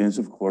thinking is,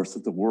 of course,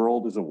 that the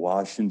world is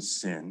awash in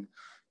sin.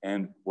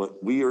 And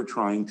what we are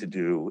trying to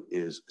do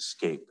is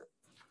escape it.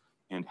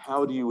 And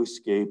how do you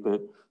escape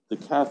it? The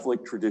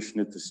Catholic tradition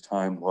at this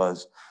time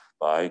was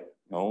by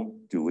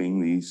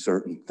doing these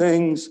certain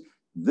things.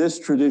 This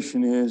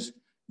tradition is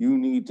you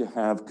need to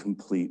have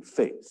complete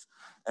faith.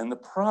 And the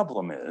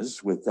problem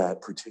is with that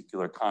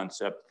particular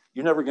concept,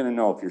 you're never going to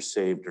know if you're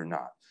saved or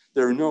not.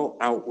 There are no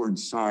outward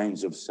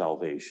signs of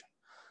salvation.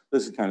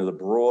 This is kind of the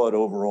broad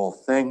overall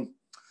thing.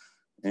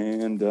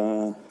 And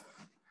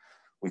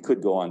we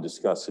could go on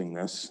discussing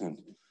this,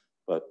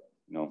 but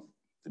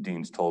the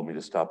deans told me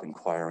to stop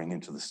inquiring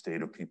into the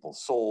state of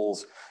people's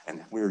souls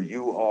and where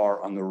you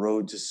are on the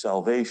road to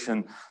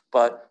salvation.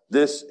 But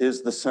this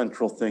is the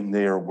central thing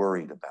they are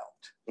worried about,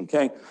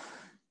 okay?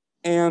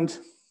 And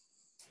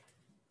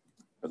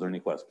are there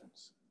any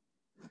questions?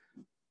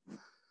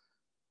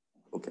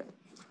 Okay.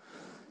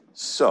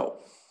 So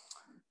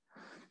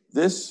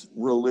this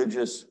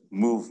religious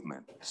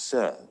movement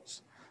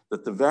says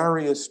that the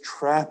various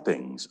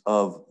trappings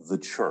of the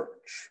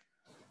church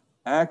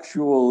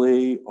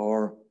actually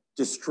are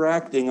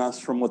distracting us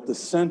from what the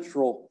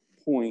central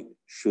point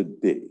should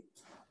be.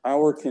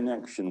 our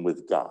connection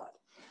with God,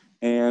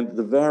 and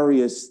the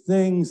various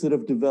things that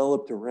have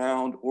developed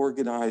around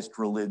organized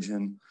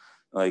religion,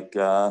 like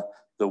the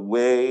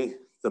way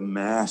the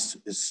Mass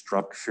is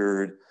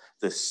structured,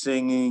 the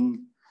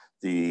singing,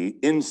 the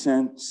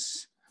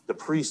incense, the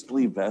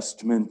priestly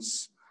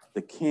vestments,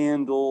 the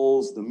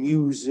candles, the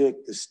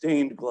music, the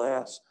stained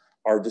glass,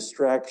 are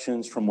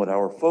distractions from what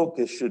our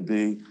focus should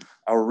be.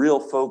 Our real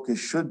focus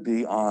should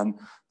be on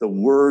the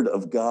Word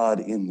of God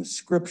in the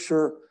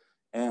Scripture.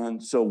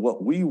 And so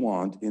what we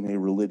want in a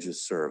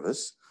religious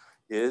service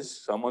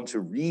is someone to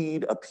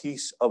read a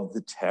piece of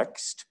the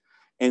text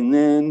and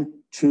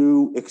then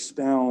to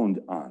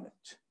expound on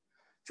it,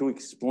 to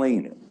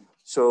explain it.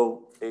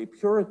 So a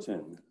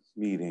Puritan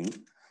meeting,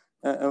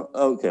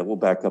 okay, we'll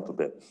back up a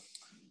bit.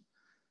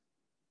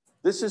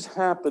 This is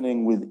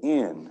happening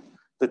within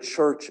the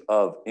Church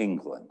of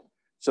England.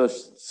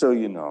 Just so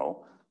you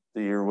know,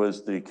 there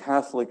was the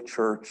Catholic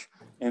Church,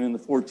 and in the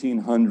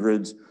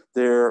 1400s,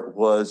 there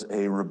was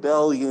a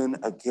rebellion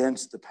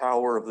against the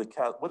power of the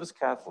Catholic. What does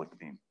Catholic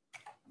mean?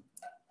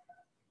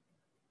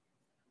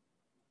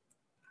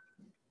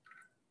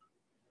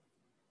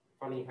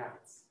 Funny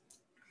hats.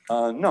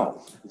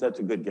 No, that's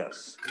a good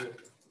guess.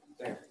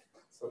 There,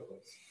 so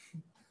close.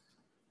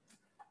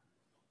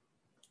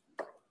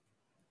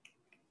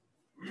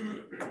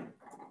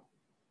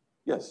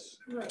 Yes,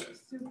 Like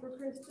super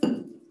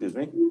Christian, excuse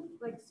me?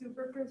 like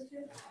super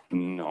Christian?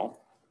 No.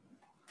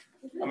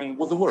 I mean,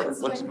 well, the word,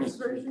 It's what's it like mean? this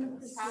version of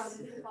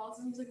Christianity.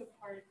 Catholicism is like a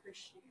part of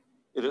Christianity.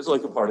 It is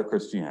like a part of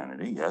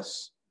Christianity,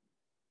 yes.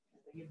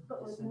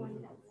 But like more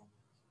than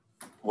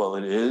Well,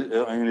 it is,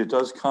 I mean, it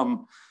does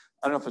come,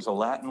 I don't know if it's a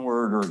Latin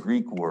word or a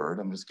Greek word.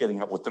 I'm just getting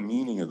at what the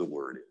meaning of the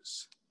word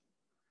is.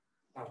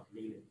 Oh,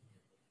 meaning.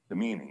 The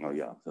meaning, oh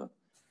yeah.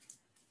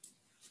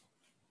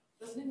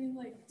 Doesn't it mean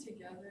like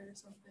together or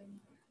something?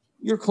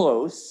 You're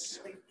close.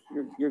 Like,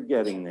 You're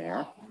getting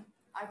there.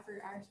 I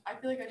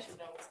feel like I should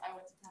know this. I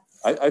went to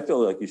Catholic. I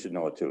feel like you should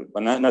know it too,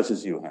 but not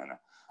just you, Hannah.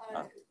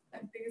 I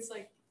think it's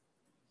like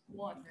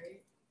one,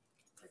 right?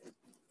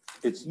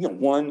 It's, you know,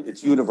 one,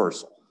 it's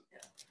universal.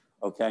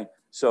 Yeah. Okay,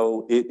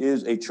 so it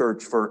is a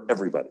church for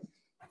everybody.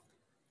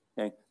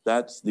 Okay,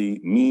 that's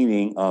the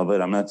meaning of it.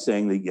 I'm not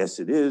saying that yes,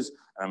 it is.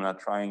 I'm not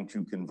trying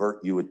to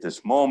convert you at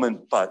this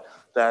moment, but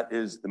that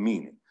is the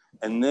meaning.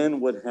 And then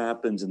what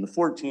happens in the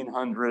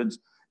 1400s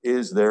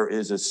is there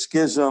is a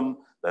schism,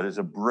 that is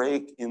a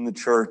break in the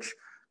church,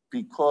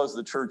 because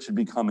the church had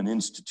become an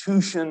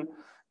institution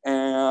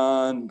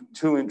and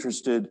too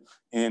interested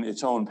in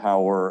its own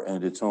power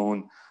and its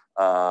own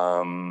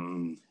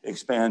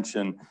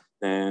expansion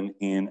than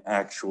in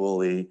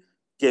actually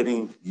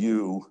getting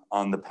you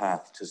on the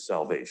path to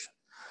salvation.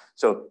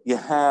 So you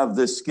have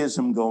this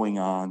schism going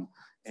on,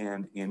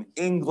 and in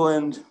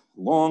England,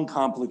 long,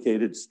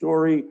 complicated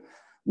story,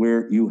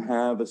 where you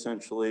have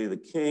essentially the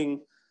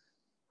king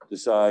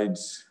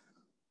decides,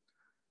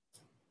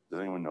 does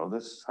anyone know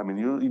this? I mean,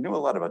 you knew a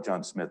lot about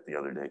John Smith the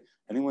other day.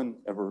 Anyone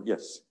ever,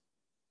 yes?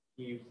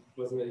 He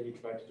wasn't it he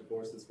tried to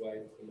divorce his wife,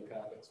 and the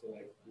Catholics were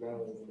like,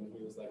 no, and then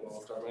he was like, well,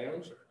 I'll start my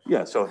own church.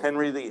 Yeah, so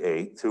Henry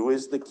VIII, who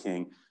is the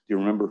king, do you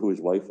remember who his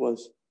wife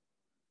was?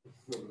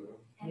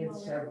 He had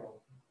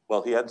several.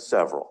 Well, he had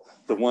several.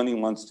 The one he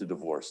wants to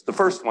divorce, the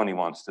first one he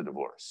wants to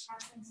divorce.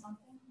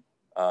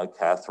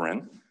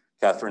 Catherine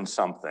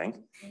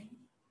something.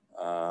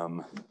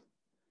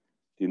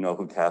 Do you know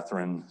who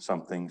Catherine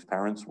something's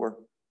parents were?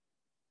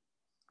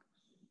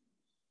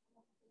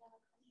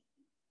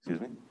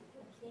 Excuse me?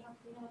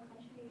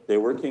 They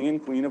were king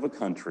and queen of a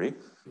country.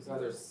 It's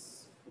either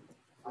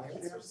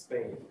France or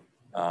Spain.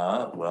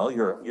 Well,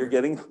 you're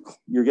getting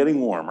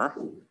warmer.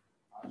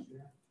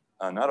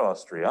 Not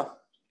Austria.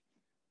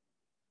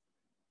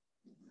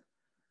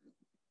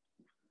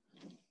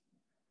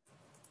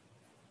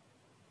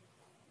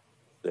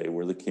 They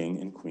were the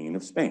king and queen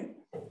of Spain.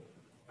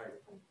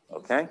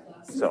 Okay,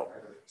 so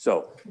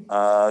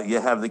you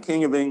have the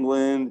king of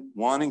England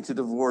wanting to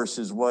divorce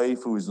his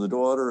wife, who is the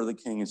daughter of the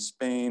king of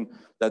Spain.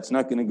 That's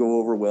not going to go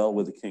over well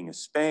with the king of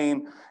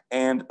Spain.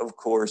 And of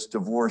course,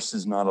 divorce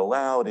is not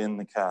allowed in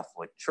the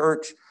Catholic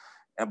Church.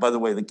 And by the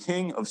way, the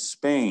king of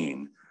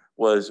Spain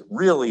was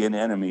really an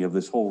enemy of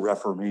this whole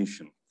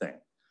Reformation thing.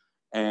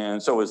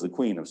 And so is the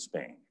queen of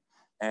Spain.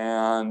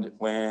 And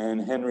when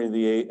Henry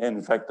VIII, and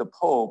in fact, the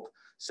Pope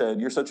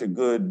said, you're such a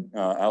good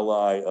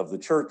ally of the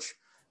church,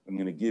 I'm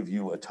going to give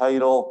you a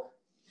title,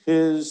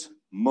 His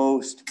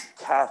Most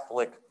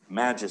Catholic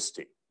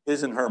Majesty.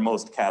 His and Her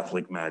Most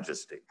Catholic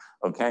Majesty,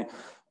 okay?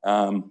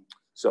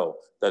 So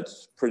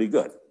that's pretty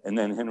good. And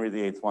then Henry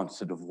VIII wants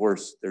to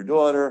divorce their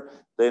daughter.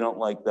 They don't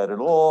like that at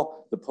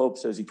all. The Pope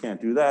says he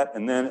can't do that.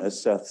 And then,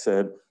 as Seth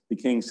said, the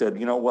king said,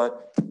 you know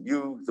what?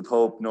 You, the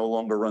Pope, no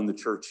longer run the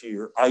church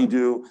here. I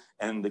do.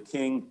 And the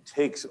king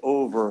takes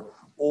over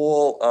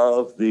all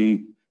of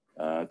the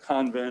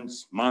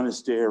convents,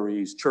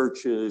 monasteries,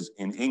 churches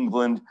in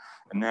England,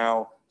 and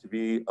now to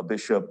be a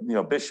bishop,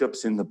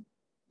 bishops in the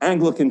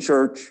Anglican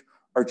Church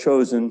are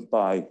chosen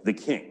by the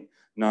king,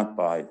 not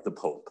by the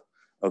Pope.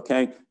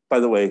 Okay? By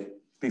the way,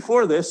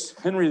 Before this,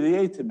 Henry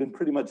VIII had been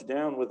pretty much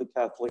down with the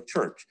Catholic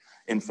Church.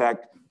 In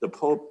fact, the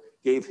Pope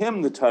gave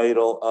him the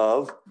title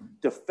of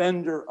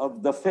Defender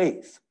of the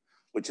Faith,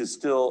 which is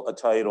still a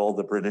title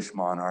the British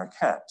monarch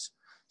has.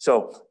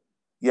 So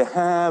you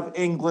have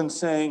England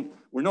saying,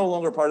 we're no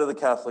longer part of the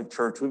Catholic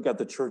Church, we've got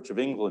the Church of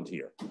England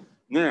here.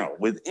 Now,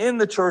 within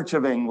the Church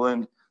of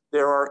England,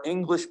 there are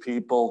English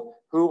people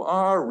who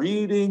are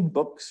reading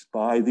books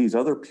by these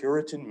other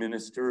Puritan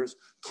ministers.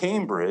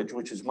 Cambridge,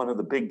 which is one of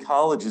the big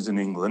colleges in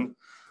England,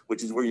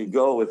 which is where you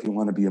go if you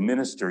want to be a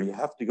minister, you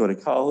have to go to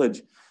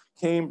college.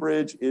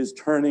 Cambridge is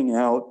turning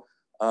out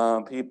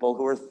people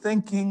who are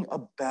thinking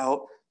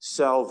about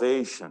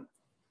salvation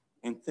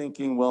and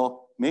thinking,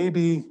 well,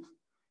 maybe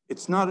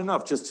it's not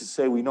enough just to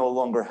say we no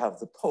longer have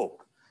the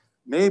Pope.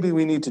 Maybe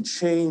we need to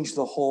change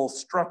the whole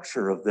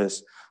structure of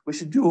this. We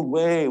should do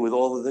away with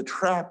all of the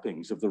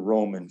trappings of the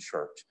Roman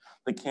Church,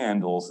 the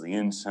candles, the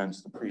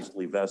incense, the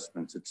priestly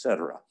vestments,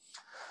 etc.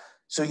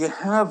 So you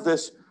have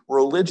this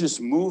religious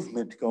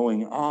movement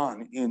going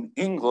on in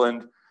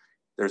England.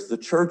 There's the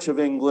Church of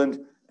England,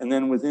 and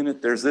then within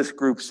it, there's this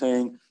group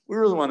saying, we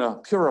really want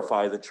to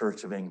purify the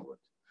Church of England.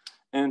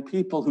 And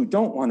people who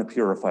don't want to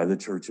purify the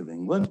Church of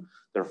England,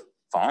 they're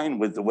fine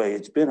with the way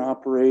it's been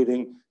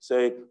operating,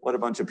 say, what a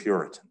bunch of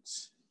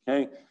Puritans,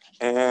 okay?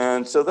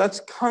 And so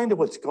that's kind of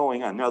what's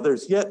going on. Now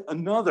there's yet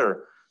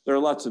another, there are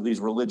lots of these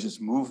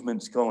religious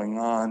movements going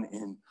on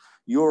in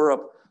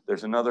Europe.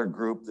 There's another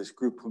group, this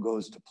group who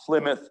goes to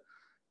Plymouth.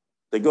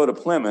 They go to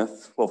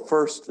Plymouth. Well,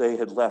 first they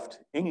had left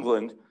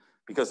England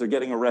because they're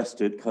getting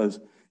arrested because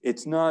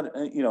it's not,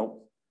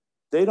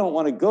 they don't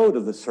want to go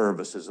to the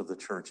services of the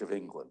Church of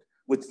England,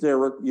 which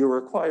you're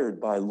required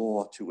by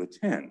law to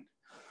attend.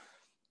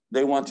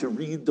 They want to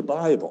read the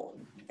Bible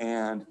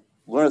and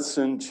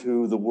listen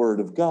to the Word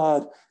of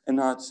God and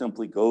not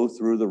simply go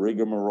through the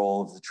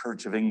rigmarole of the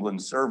Church of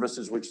England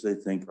services, which they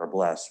think are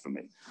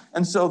blasphemy.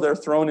 And so they're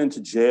thrown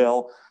into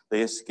jail.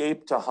 They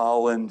escape to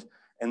Holland.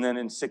 And then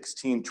in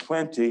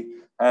 1620,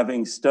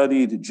 having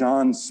studied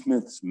John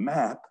Smith's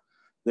map,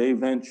 they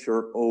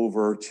venture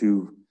over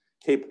to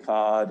Cape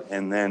Cod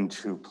and then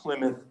to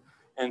Plymouth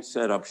and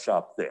set up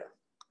shop there.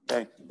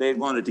 Okay? They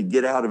wanted to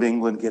get out of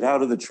England, get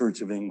out of the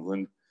Church of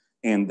England,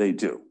 and they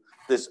do.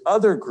 This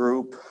other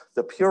group,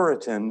 the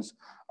Puritans,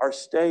 are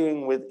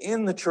staying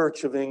within the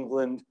Church of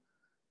England,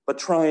 but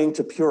trying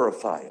to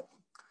purify it.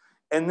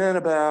 And then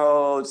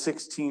about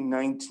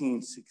 1619,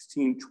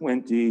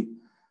 1620,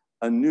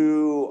 a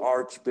new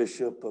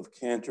Archbishop of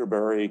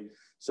Canterbury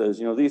says,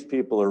 these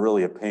people are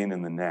really a pain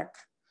in the neck.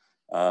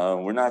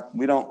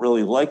 We don't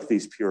really like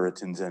these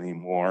Puritans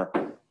anymore.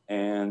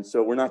 And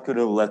so we're not going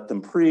to let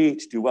them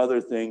preach, do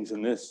other things.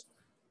 And this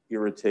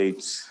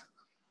irritates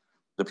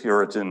the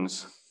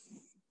Puritans,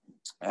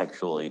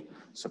 actually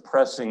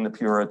suppressing the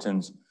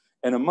Puritans.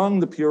 And among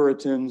the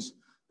Puritans,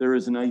 there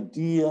is an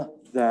idea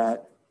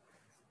that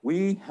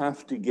we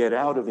have to get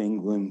out of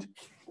England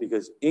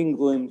because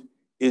England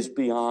is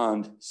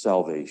beyond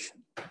salvation.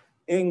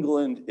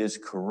 England is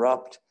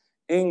corrupt.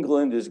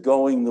 England is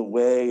going the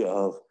way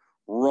of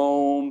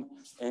Rome.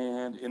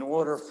 And in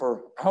order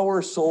for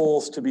our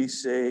souls to be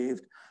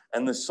saved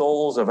and the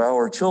souls of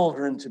our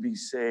children to be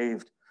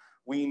saved,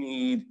 we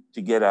need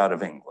to get out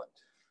of England.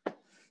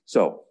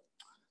 So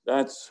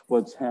that's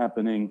what's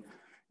happening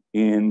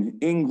in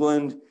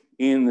England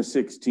in the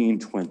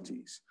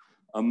 1620s,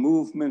 a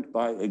movement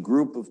by a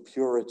group of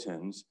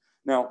Puritans.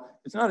 Now,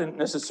 it's not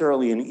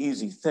necessarily an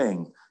easy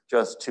thing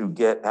just to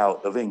get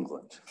out of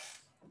England.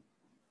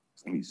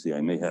 Let me see, I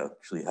may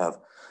actually have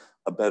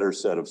a better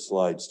set of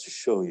slides to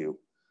show you.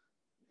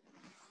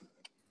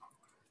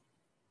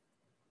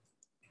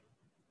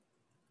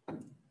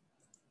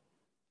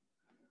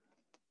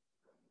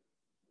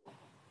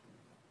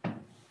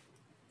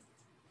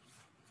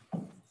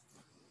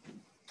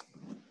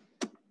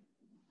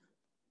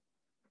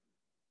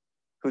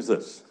 Who's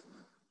this?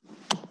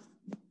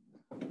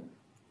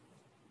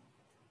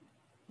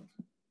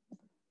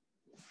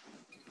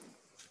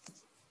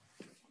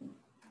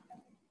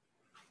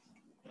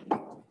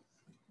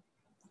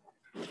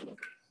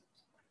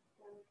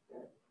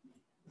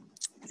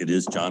 It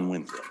is John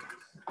Winthrop.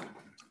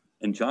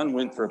 And John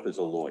Winthrop is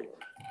a lawyer,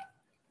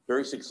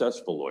 very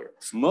successful lawyer.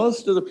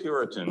 Most of the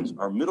Puritans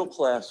are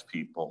middle-class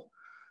people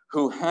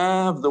who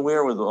have the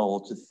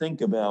wherewithal to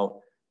think about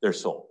their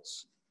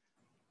souls.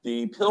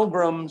 The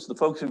Pilgrims, the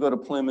folks who go to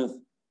Plymouth,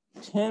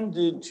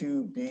 tended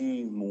to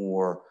be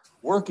more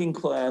working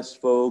class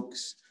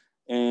folks.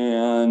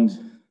 And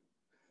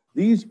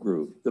these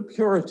groups, the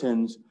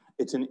Puritans,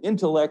 it's an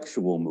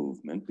intellectual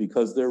movement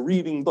because they're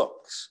reading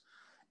books.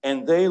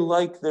 And they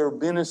like their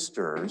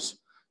ministers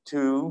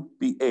to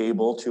be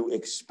able to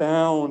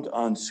expound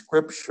on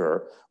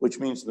scripture, which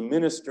means the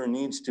minister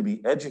needs to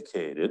be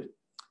educated.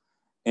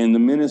 And the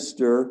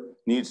minister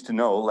needs to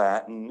know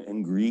Latin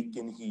and Greek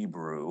and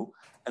Hebrew.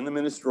 And the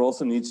minister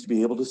also needs to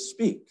be able to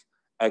speak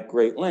at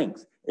great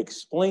length,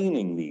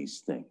 explaining these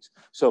things.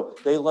 So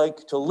they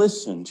like to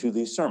listen to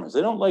these sermons.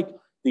 They don't like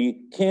the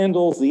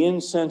candles, the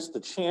incense,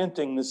 the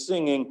chanting, the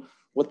singing.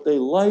 What they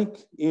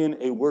like in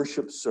a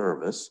worship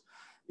service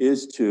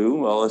is to,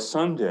 well, a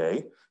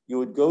Sunday, you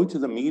would go to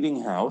the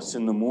meeting house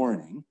in the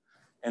morning,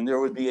 and there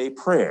would be a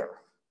prayer.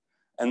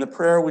 And the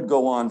prayer would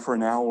go on for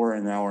an hour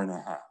and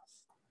a half.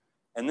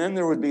 And then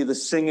there would be the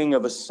singing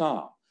of a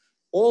psalm.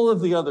 All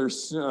of the other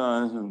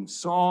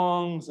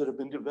songs that have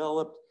been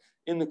developed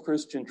in the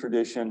Christian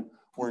tradition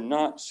were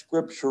not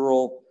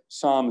scriptural.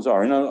 Psalms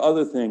are, and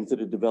other things that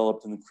had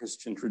developed in the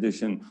Christian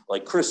tradition,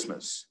 like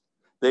Christmas.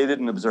 They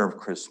didn't observe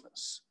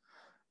Christmas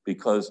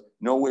because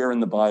nowhere in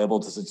the Bible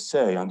does it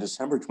say on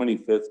December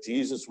 25th,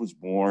 Jesus was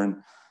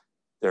born.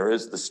 There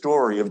is the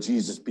story of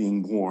Jesus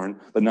being born,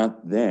 but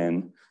not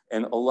then.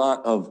 And a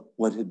lot of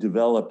what had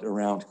developed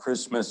around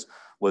Christmas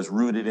was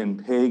rooted in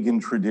pagan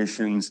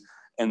traditions,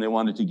 and they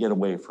wanted to get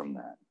away from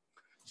that.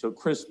 So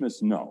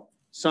Christmas, no.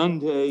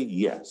 Sunday,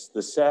 yes.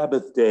 The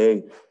Sabbath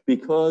day,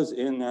 because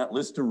in that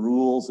list of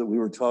rules that we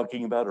were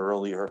talking about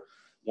earlier,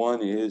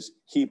 one is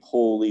keep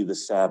holy the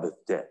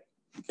Sabbath day.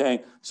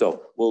 Okay,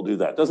 so we'll do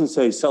that. Doesn't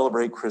say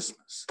celebrate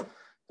Christmas.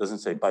 Doesn't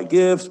say buy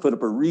gifts, put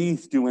up a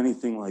wreath, do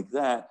anything like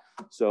that.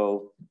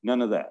 So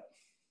none of that.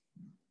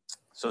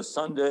 So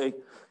Sunday,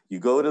 you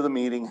go to the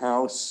meeting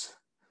house,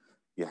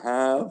 you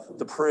have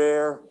the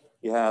prayer,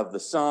 you have the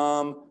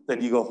psalm,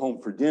 then you go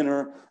home for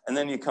dinner, and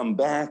then you come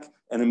back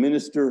and a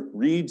minister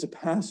reads a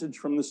passage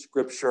from the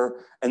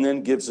scripture and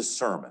then gives a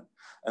sermon.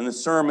 And the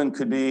sermon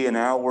could be an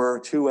hour,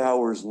 2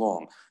 hours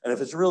long. And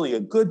if it's really a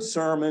good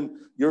sermon,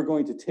 you're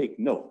going to take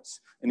notes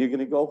and you're going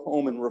to go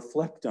home and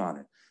reflect on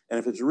it. And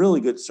if it's a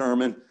really good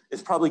sermon,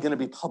 it's probably going to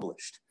be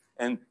published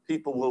and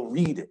people will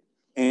read it.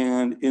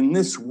 And in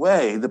this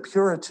way, the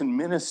Puritan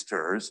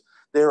ministers,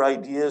 their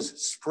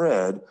ideas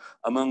spread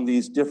among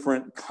these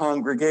different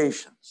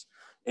congregations.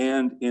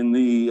 And in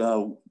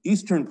the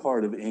eastern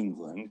part of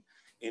England,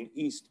 in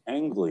East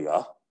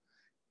Anglia,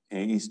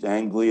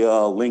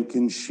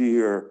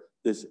 Lincolnshire,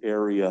 this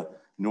area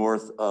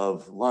north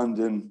of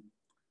London.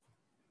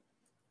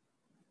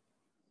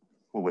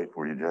 We'll wait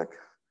for you, Jack.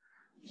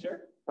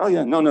 Sure. Oh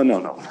yeah,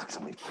 no.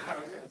 Actually.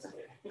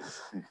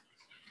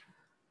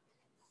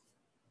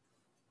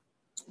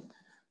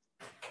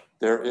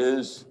 There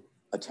is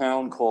a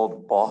town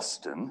called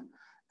Boston,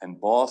 and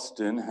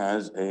Boston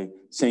has a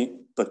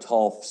St.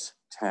 Botolph's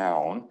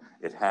town.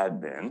 It had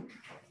been.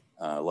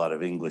 A lot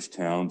of English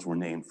towns were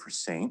named for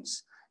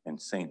saints, and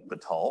St.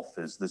 Botolph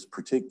is this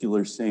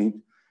particular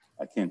saint.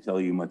 I can't tell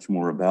you much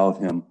more about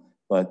him,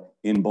 but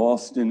in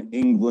Boston,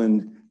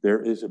 England,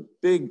 there is a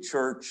big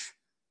church.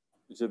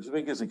 It's as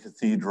big as a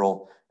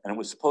cathedral, and it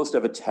was supposed to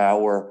have a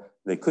tower.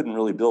 They couldn't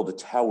really build a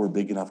tower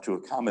big enough to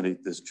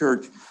accommodate this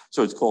church,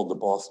 so it's called the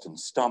Boston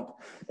Stump.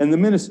 And the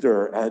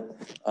minister at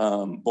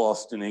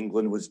Boston,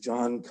 England, was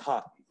John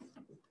Cotton.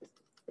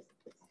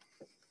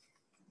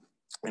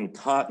 And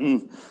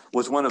Cotton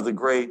was one of the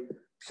great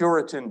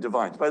Puritan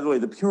divines. By the way,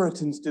 the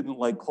Puritans didn't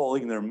like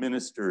calling their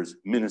ministers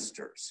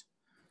ministers,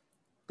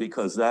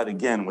 because that,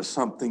 again, was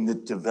something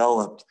that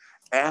developed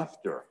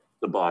after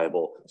the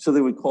Bible. So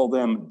they would call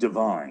them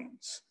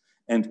divines.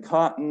 And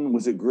Cotton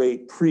was a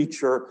great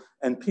preacher,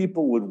 and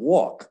people would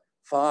walk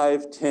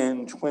 5,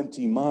 10,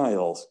 20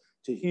 miles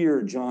to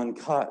hear John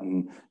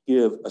Cotton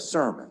give a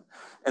sermon.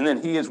 And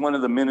then he is one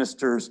of the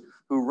ministers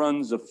who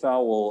runs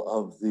afoul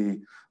of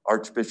the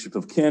Archbishop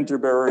of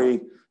Canterbury,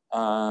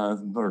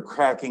 or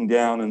cracking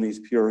down on these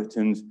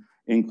Puritans,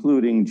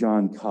 including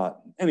John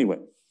Cotton. Anyway,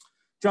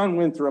 John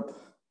Winthrop,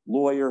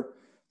 lawyer,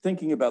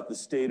 thinking about the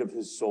state of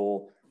his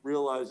soul,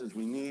 realizes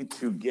we need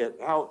to get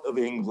out of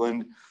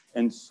England.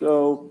 And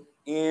so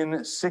in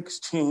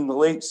the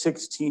late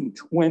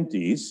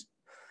 1620s,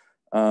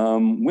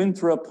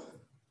 Winthrop,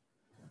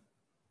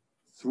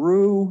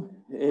 through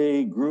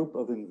a group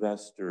of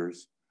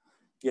investors,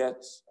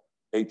 gets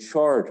a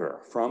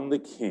charter from the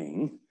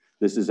king.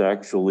 This is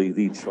actually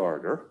the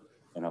charter.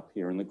 And up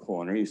here in the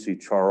corner, you see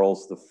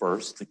Charles I,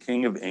 the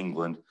King of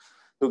England,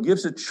 who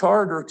gives a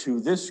charter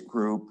to this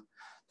group,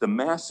 the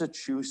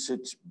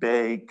Massachusetts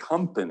Bay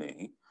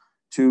Company,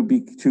 to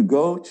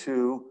go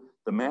to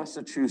the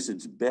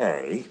Massachusetts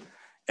Bay,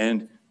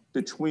 and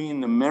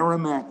between the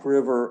Merrimack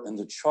River and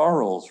the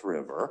Charles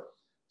River,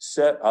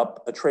 set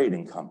up a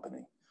trading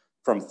company.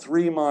 From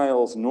 3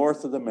 miles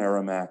north of the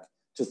Merrimack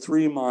to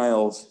 3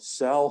 miles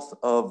south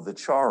of the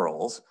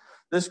Charles,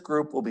 this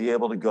group will be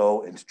able to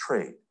go and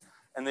trade.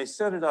 And they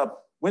set it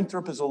up.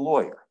 Winthrop is a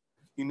lawyer.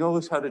 He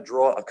knows how to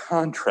draw a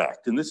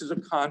contract. And this is a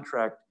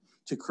contract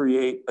to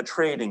create a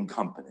trading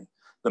company,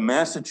 the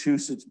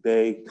Massachusetts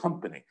Bay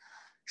Company.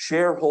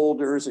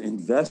 Shareholders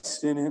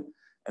invest in it,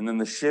 and then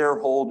the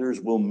shareholders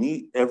will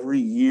meet every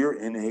year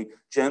in a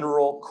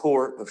general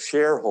court of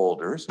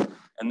shareholders,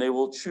 and they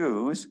will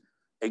choose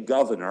a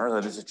governor,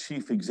 that is a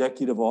chief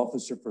executive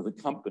officer for the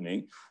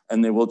company,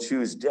 and they will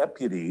choose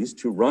deputies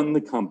to run the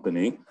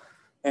company,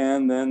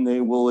 and then they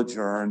will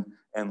adjourn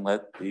and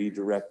let the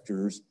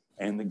directors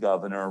and the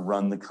governor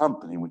run the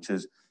company, which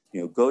is,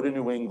 go to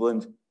New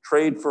England,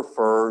 trade for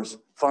furs,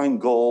 find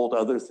gold,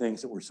 other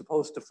things that we're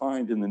supposed to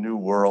find in the New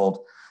World,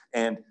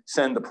 and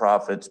send the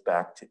profits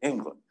back to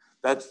England.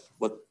 That's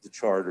what the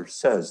charter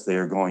says they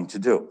are going to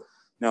do.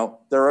 Now,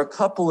 there are a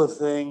couple of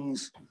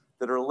things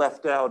that are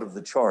left out of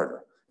the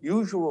charter.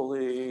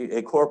 Usually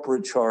a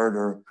corporate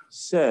charter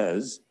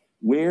says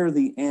where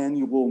the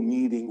annual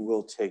meeting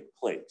will take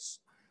place.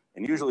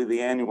 And usually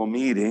the annual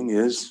meeting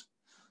is,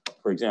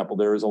 for example,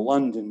 there is a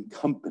London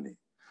company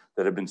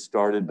that had been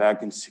started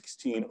back in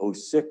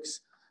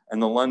 1606,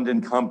 and the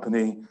London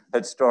company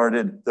had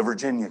started the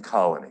Virginia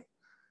colony.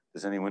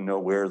 Does anyone know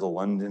where the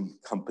London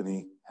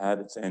company had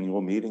its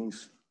annual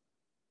meetings?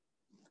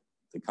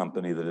 The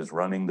company that is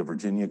running the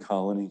Virginia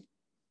colony?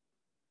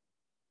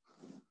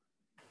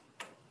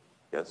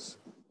 Yes?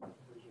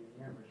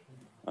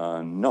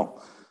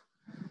 No,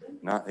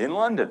 not in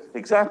London,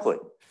 exactly.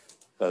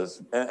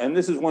 And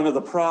this is one of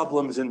the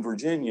problems in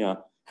Virginia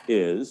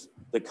is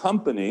the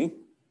company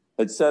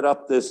had set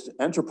up this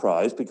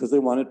enterprise because they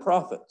wanted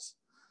profits.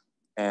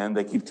 And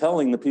they keep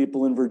telling the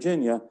people in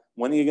Virginia,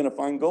 when are you gonna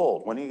find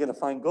gold? When are you gonna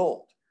find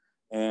gold?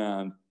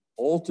 And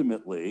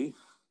ultimately,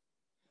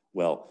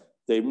 well,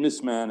 they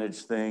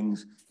mismanaged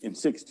things. In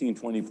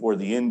 1624,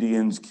 the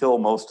Indians kill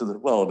most of the,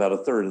 well, about a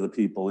third of the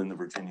people in the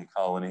Virginia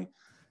colony.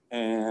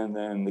 And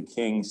then the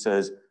king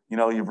says, you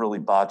know, you've really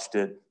botched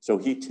it. So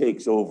he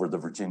takes over the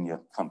Virginia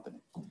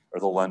company or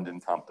the London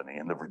company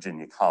and the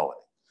Virginia colony.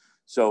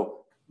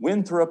 So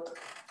Winthrop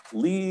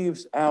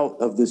leaves out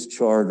of this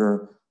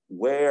charter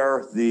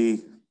where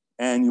the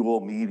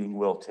annual meeting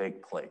will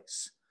take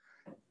place.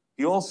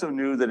 He also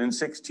knew that in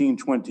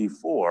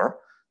 1624,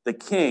 the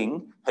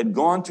king had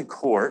gone to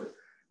court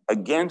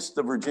against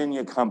the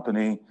Virginia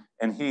company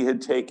and he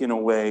had taken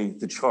away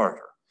the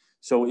charter.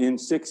 So in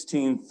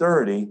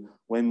 1630,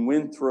 when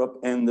Winthrop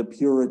and the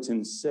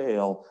Puritans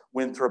sail,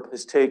 Winthrop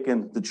has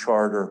taken the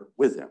charter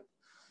with him.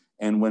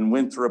 And when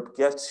Winthrop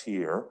gets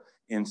here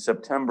in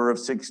September of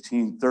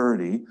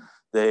 1630,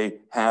 they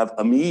have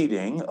a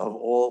meeting of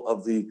all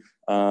of the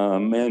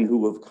men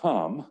who have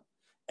come,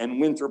 and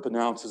Winthrop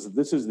announces that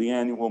this is the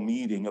annual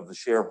meeting of the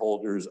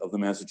shareholders of the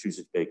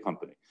Massachusetts Bay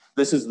Company.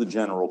 This is the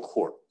general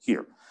court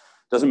here.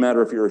 Doesn't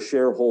matter if you're a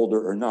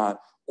shareholder or not,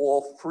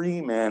 all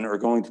free men are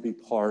going to be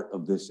part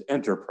of this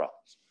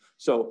enterprise.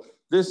 So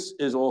this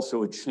is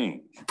also a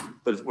change,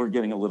 but we're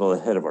getting a little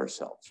ahead of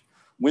ourselves.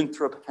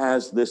 Winthrop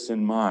has this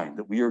in mind,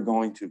 that we are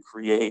going to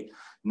create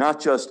not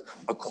just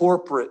a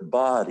corporate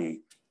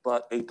body,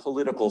 but a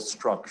political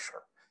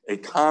structure, a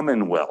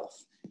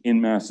commonwealth in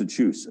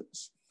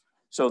Massachusetts.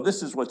 So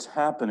this is what's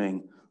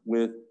happening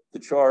with the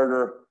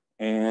charter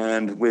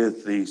and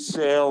with the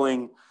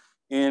sailing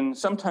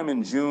sometime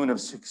in June of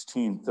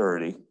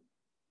 1630.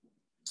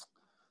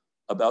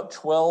 About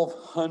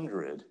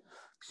 1,200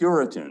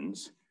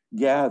 Puritans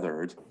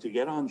gathered to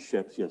get on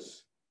ships.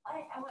 Yes.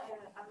 I'm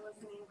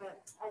listening,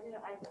 but I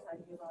just had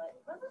to Google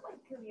it. Was it like,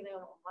 because you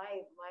know,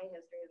 my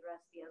history is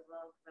rusty as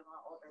well because I'm a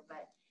lot older,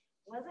 but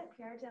wasn't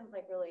Puritans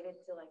like related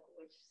to like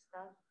witch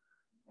stuff?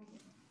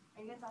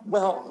 Are you guys talking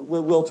Well,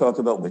 about we'll talk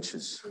about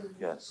witches.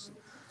 Yes,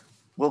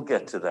 we'll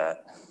get to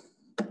that.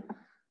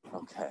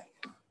 Okay.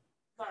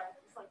 Sorry,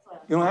 it's like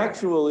what? You know,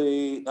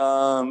 actually,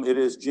 it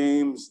is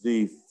James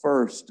the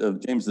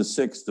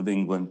Sixth of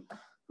England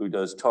who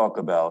does talk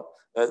about.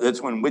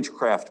 That's when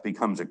witchcraft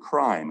becomes a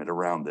crime at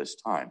around this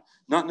time,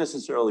 not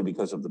necessarily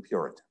because of the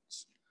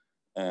Puritans.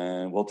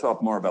 And we'll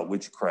talk more about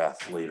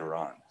witchcraft later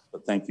on,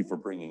 but thank you for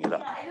bringing it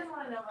up. Yeah, I just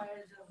want to know why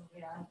it's just,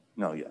 yeah.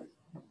 No, yeah.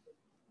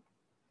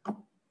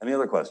 Any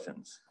other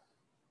questions?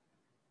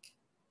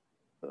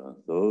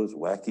 Those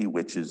wacky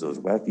witches, those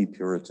wacky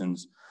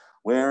Puritans,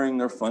 wearing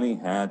their funny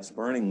hats,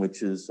 burning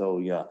witches, so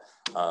yeah.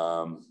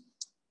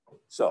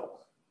 So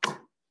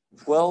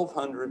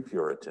 1,200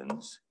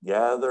 Puritans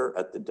gather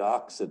at the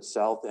docks at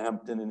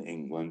Southampton in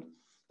England.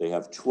 They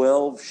have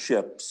 12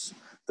 ships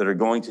that are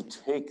going to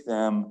take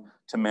them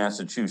to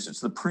Massachusetts.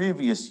 The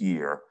previous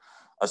year,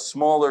 a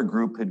smaller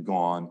group had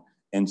gone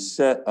and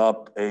set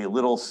up a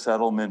little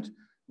settlement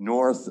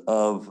north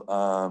of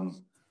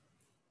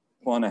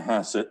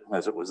Quannahasset,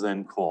 as it was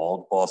then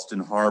called, Boston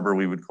Harbor,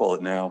 we would call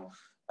it now,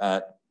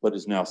 at what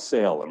is now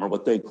Salem, or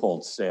what they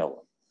called Salem.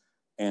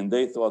 And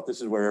they thought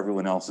this is where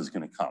everyone else is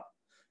going to come.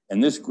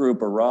 And this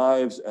group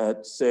arrives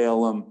at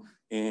Salem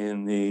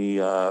in the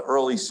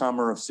early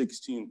summer of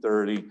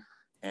 1630,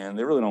 and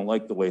they really don't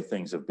like the way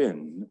things have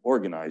been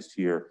organized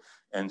here.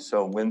 And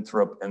so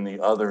Winthrop and the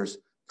others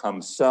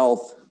come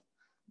south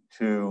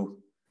to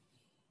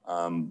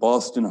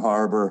Boston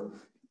Harbor.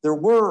 There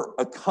were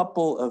a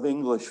couple of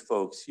English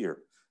folks here.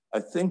 I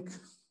think,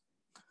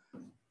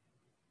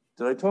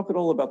 did I talk at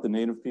all about the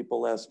native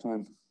people last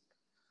time?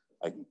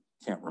 I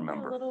can't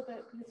remember. A little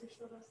bit, because you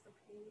showed us the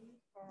page.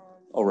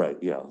 Oh, right,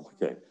 yeah,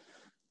 okay.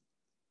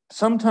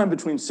 Sometime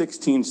between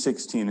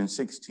 1616 and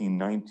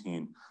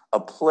 1619, a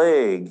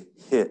plague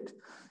hit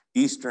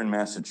eastern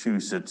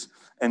Massachusetts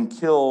and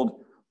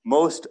killed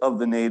most of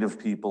the native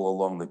people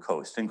along the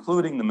coast,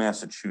 including the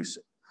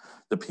Massachusetts,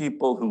 the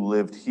people who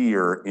lived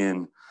here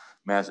in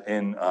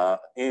and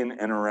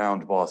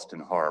around Boston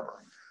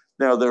Harbor.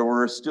 Now, there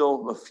were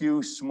still a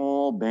few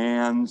small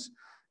bands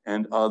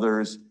and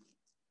others,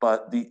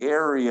 but the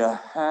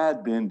area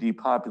had been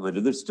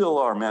depopulated. There still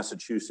are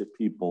Massachusetts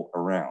people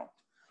around,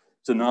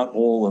 so not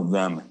all of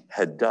them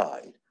had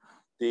died.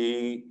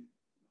 The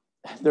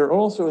there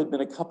also had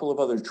been a couple of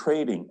other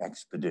trading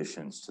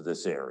expeditions to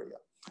this area.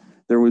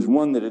 There was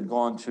one that had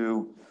gone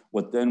to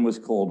what then was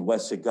called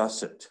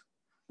Wessagusset,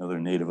 another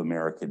Native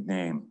American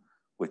name,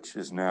 which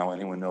is now,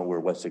 anyone know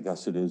where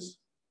Wessagusset is?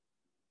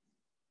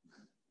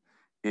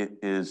 It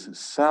is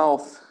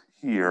south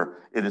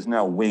here. It is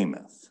now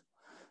Weymouth.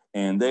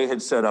 And they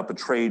had set up a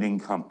trading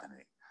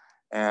company.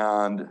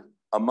 And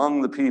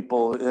among the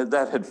people,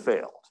 that had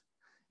failed.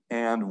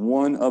 And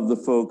one of the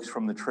folks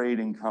from the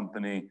trading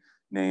company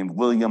named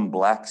William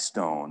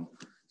Blackstone,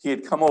 he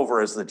had come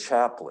over as the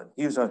chaplain.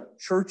 He was a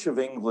Church of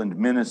England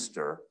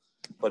minister,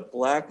 but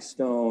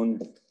Blackstone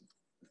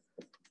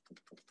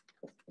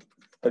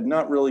had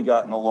not really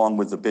gotten along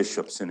with the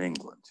bishops in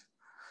England.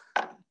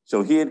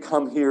 So he had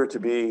come here to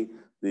be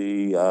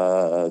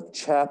the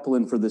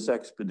chaplain for this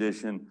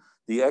expedition.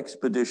 The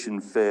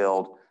expedition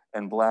failed,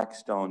 and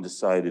Blackstone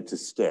decided to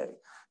stay.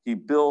 He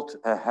built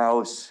a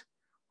house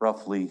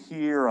roughly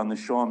here on the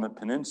Shawmut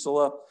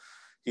Peninsula.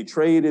 He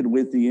traded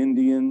with the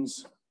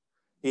Indians.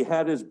 He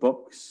had his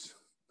books,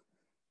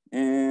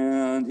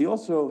 and he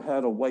also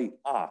had a white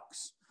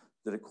ox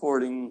that,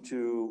 according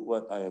to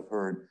what I have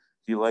heard,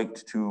 he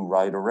liked to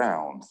ride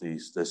around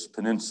this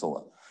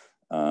peninsula,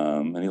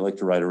 and he liked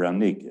to ride around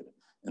naked.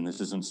 And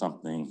this isn't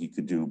something he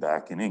could do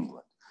back in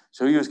England.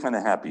 So he was kind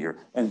of happy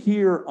here. And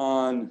here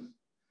on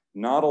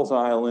Noddle's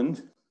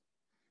Island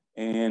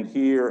and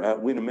here at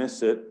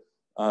Winnemisit,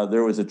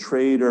 there was a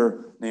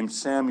trader named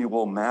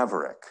Samuel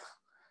Maverick.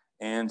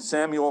 And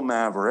Samuel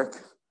Maverick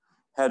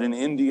had an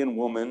Indian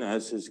woman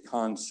as his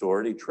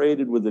consort. He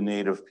traded with the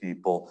native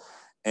people,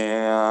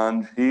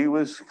 and he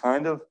was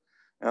kind of,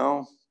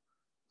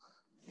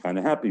 kind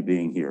of happy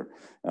being here,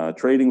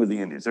 trading with the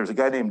Indians. There's a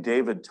guy named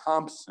David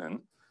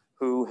Thompson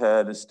who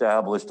had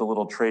established a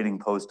little trading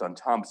post on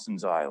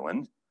Thompson's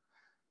Island.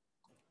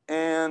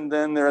 And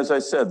then there, as I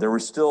said, there were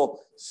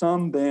still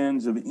some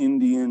bands of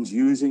Indians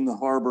using the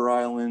harbor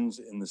islands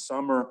in the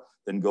summer,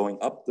 then going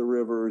up the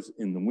rivers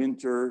in the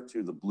winter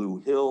to the Blue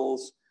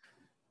Hills.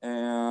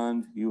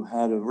 And you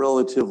had a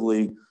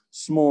relatively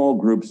small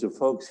groups of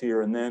folks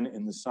here. And then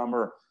in the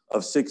summer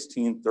of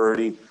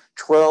 1630,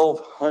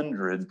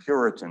 1,200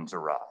 Puritans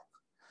arrived.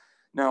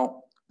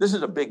 Now, this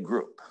is a big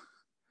group.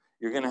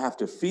 You're going to have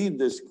to feed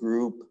this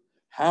group,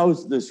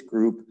 house this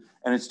group,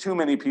 and it's too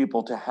many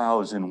people to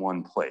house in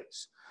one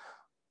place.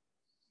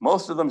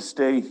 Most of them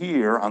stay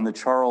here on the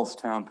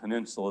Charlestown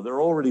Peninsula. There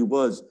already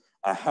was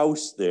a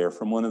house there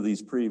from one of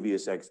these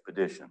previous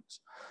expeditions.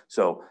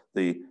 So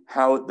the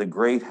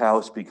Great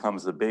House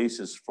becomes the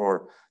basis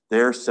for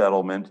their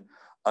settlement.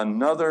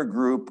 Another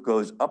group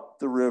goes up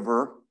the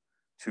river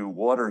to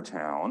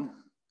Watertown,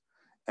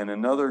 and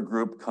another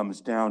group comes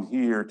down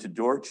here to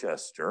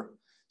Dorchester,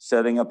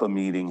 setting up a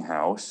meeting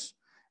house.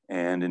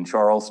 And in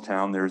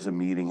Charlestown, there's a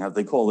meeting house.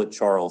 They call it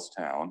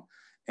Charlestown.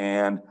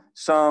 And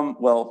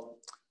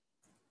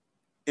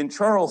in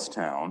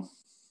Charlestown,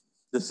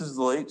 this is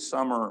the late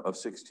summer of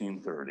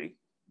 1630,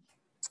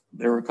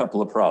 there were a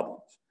couple of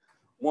problems.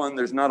 One,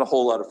 there's not a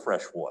whole lot of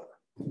fresh water.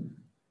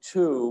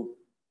 Two,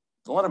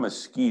 a lot of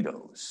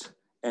mosquitoes.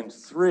 And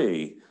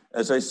three,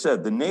 as I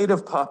said, the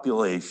native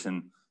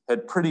population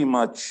had pretty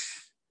much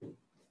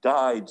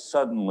died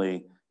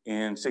suddenly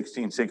in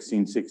 1616,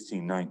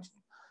 1619.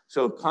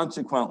 So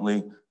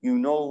consequently, you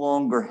no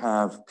longer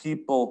have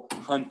people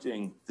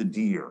hunting the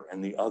deer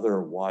and the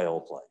other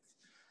wildlife,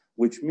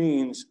 which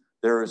means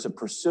there is a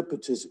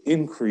precipitous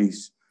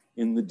increase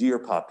in the deer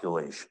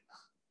population.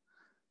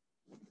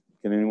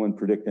 Can anyone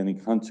predict any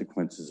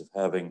consequences of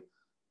having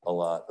a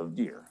lot of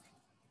deer?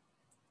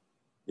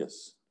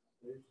 Yes?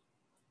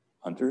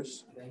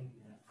 Hunters?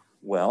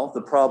 Well,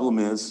 the problem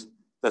is,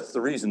 that's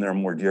the reason there are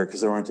more deer,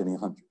 because there aren't any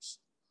hunters.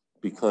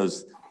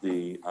 Because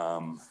the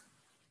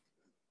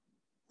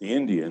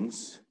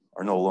Indians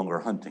are no longer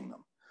hunting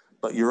them.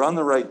 But you're on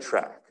the right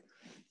track.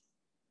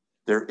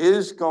 There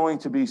is going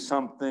to be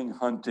something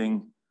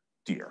hunting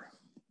deer.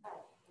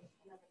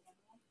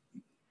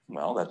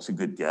 Well, that's a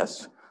good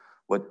guess.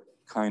 What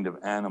kind of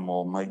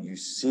animal might you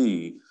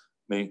see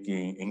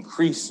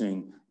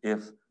increasing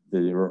if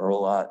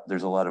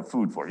there's a lot of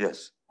food for?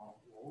 Yes?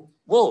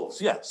 Wolves,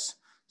 yes.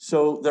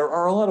 So there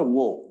are a lot of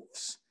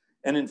wolves.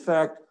 And in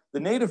fact, the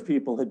native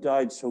people had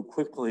died so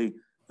quickly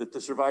that the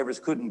survivors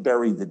couldn't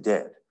bury the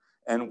dead.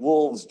 And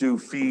wolves do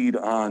feed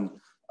on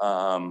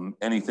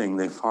anything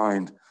they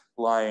find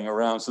lying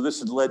around. So this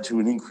had led to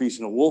an increase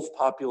in a wolf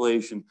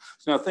population.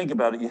 So now think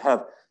about it. You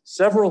have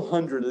several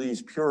hundred of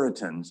these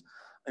Puritans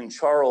in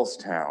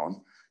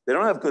Charlestown. They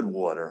don't have good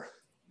water.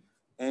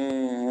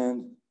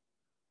 And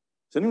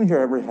has anyone here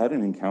ever had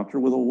an encounter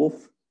with a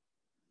wolf?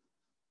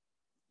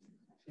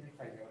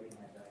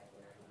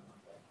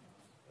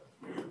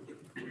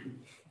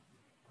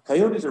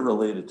 Coyotes are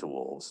related to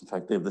wolves. In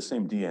fact, they have the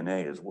same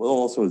DNA as well,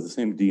 also the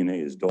same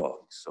DNA as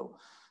dogs. So,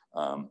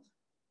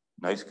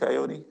 nice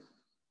coyote?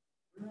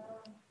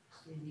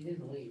 He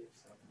didn't leave.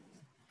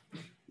 So.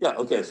 Yeah,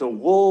 okay, so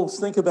wolves,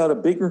 think about a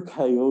bigger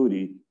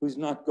coyote who's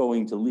not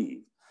going to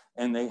leave.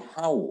 And they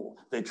howl,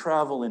 they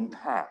travel in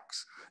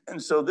packs.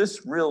 And so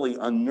this really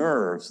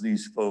unnerves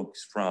these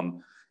folks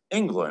from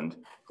England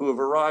who have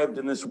arrived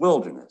in this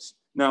wilderness.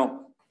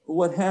 Now,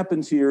 what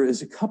happens here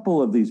is a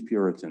couple of these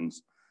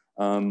Puritans,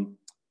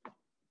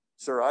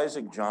 Sir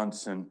Isaac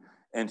Johnson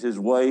and his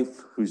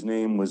wife, whose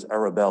name was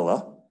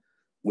Arabella,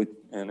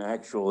 and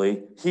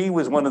actually he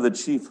was one of the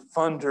chief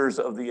funders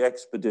of the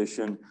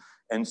expedition.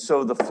 And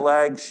so the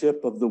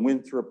flagship of the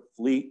Winthrop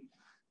fleet,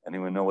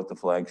 anyone know what the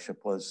flagship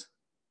was?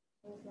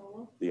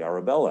 The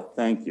Arabella,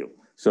 thank you.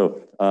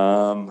 So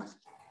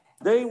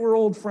they were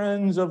old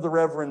friends of the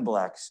Reverend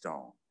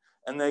Blackstone,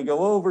 and they go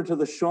over to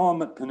the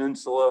Shawmut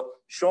Peninsula.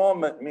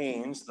 Shawmut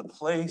means the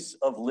place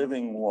of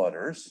living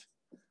waters.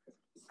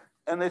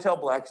 And they tell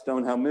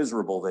Blackstone how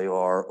miserable they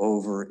are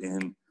over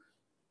in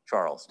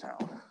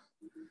Charlestown.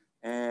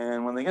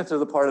 And when they get to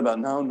the part about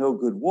now no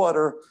good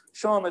water,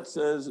 Shawmut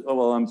says,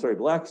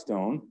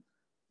 Blackstone,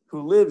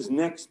 who lives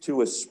next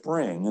to a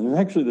spring, and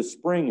actually the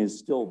spring is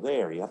still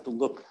there. You have to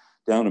look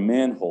down a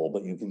manhole,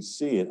 but you can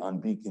see it on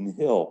Beacon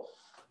Hill,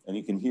 and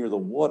you can hear the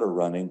water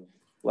running.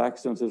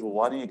 Blackstone says, well,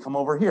 why don't you come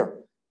over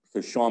here?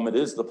 Because Shawmut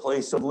is the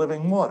place of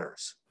living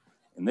waters.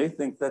 And they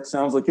think that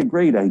sounds like a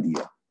great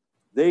idea.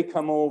 They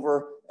come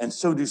over, and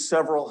so do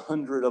several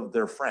hundred of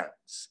their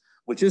friends,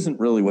 which isn't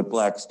really what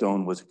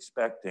Blackstone was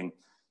expecting.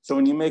 So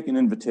when you make an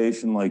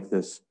invitation like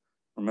this,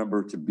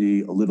 remember to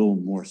be a little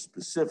more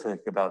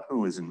specific about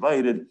who is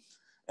invited.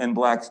 And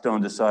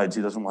Blackstone decides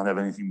he doesn't want to have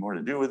anything more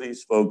to do with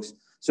these folks.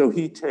 So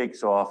he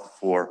takes off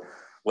for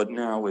what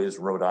now is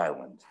Rhode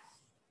Island.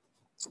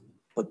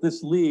 But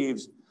this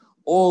leaves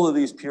all of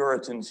these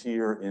Puritans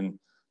here in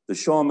the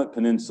Shawmut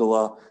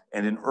Peninsula.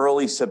 And in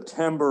early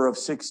September of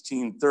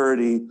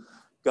 1630,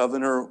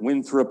 Governor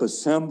Winthrop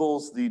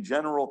assembles the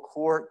general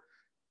court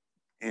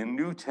in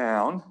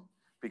Newtown,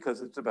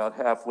 because it's about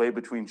halfway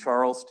between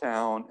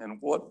Charlestown and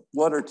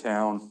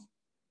Watertown.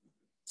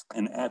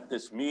 And at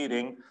this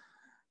meeting,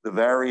 the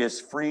various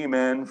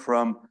freemen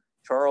from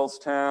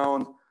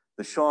Charlestown,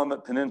 the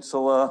Shawmut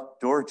Peninsula,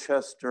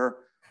 Dorchester,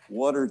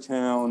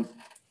 Watertown,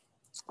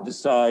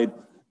 decide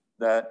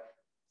that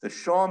the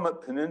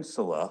Shawmut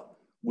Peninsula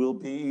will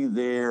be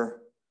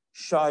their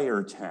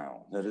shire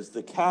town, that is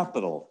the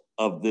capital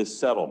of this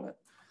settlement,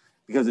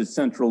 because it's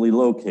centrally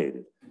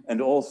located.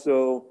 And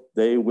also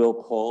they will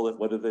call it,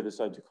 what do they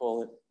decide to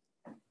call it?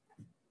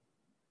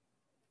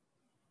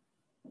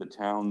 The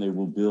town they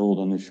will build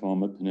on the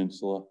Shawmut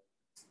Peninsula?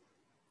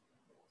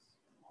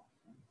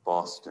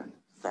 Boston,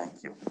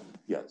 thank you,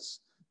 yes.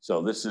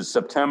 So this is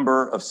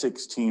September of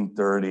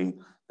 1630.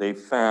 They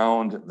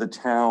found the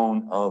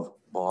town of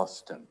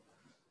Boston.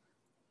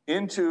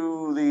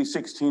 Into the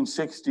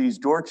 1660s,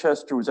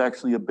 Dorchester was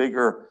actually a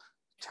bigger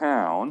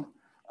town,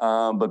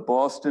 but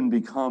Boston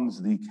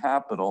becomes the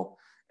capital.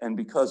 And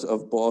because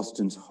of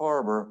Boston's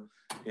harbor,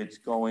 it's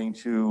going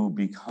to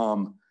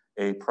become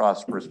a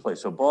prosperous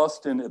place. So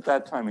Boston at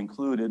that time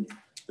included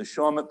the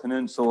Shawmut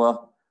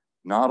Peninsula,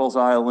 Noddle's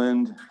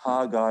Island,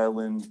 Hog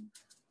Island,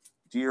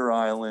 Deer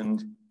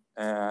Island,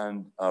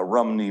 and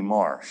Rumney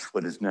Marsh,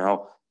 what is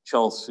now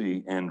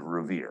Chelsea and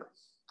Revere.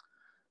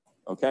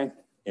 Okay,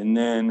 and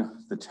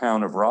then the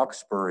town of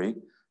Roxbury,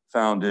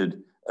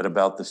 founded at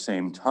about the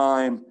same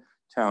time,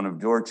 town of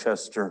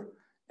Dorchester,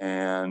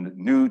 and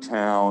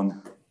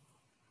Newtown.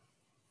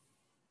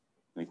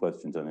 Any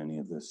questions on any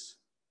of this?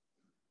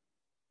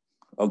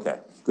 Okay,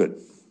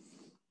 good.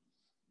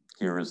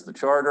 Here is the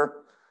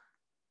charter.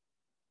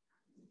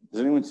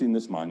 Has anyone seen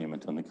this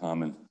monument on the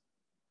Common?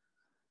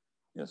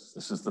 Yes,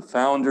 this is the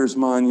Founders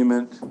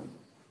Monument,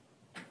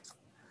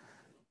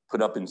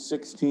 put up in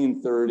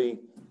 1630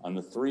 on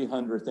the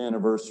 300th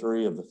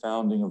anniversary of the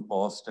founding of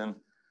Boston.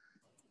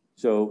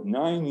 So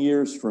 9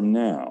 years from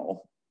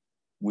now,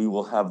 we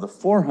will have the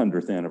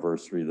 400th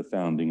anniversary of the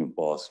founding of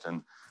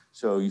Boston.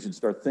 So you should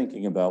start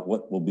thinking about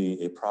what will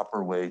be a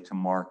proper way to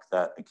mark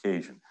that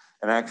occasion.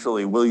 And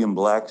actually, William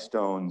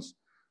Blackstone's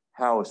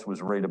house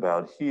was right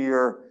about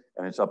here,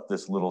 and it's up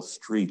this little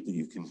street that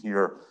you can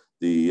hear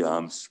the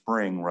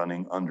spring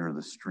running under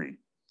the street.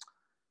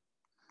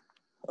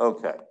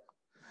 Okay,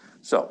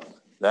 so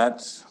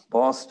that's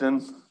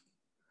Boston,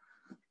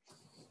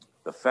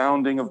 the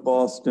founding of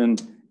Boston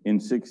in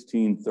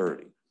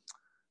 1630.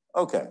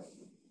 Okay,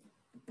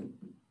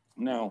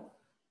 now,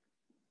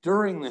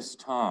 during this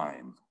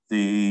time,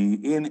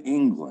 in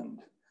England,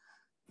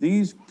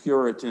 these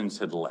Puritans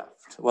had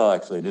left. Well,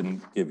 actually, I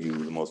didn't give you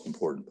the most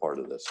important part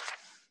of this.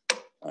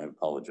 I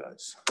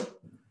apologize.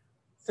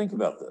 Think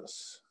about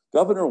this.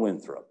 Governor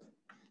Winthrop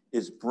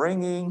is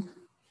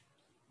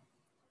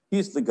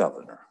he's the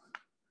governor.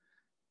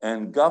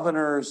 And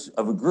governors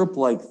of a group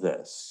like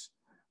this,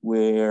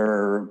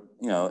 where,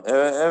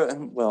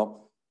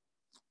 well,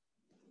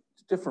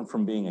 it's different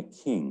from being a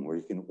king where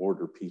you can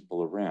order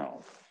people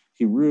around.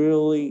 He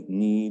really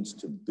needs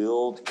to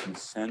build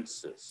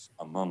consensus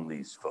among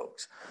these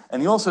folks.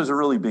 And he also has a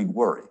really big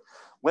worry.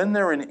 When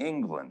they're in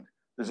England,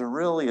 there's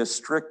a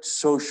strict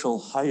social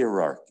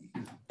hierarchy.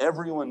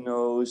 Everyone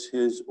knows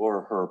his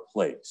or her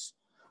place.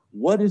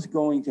 What is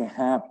going to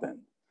happen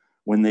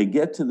when they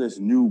get to this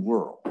new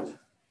world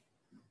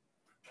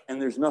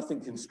and there's nothing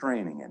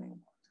constraining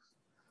anyone?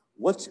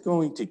 What's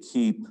going to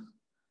keep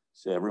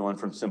So everyone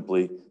from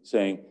simply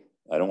saying,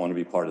 I don't want to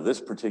be part of this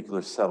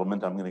particular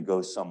settlement, I'm going to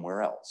go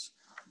somewhere else.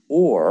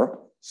 Or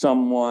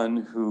someone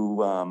who,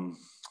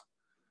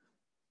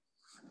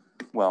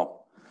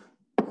 well,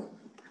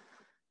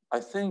 I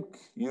think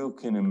you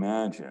can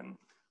imagine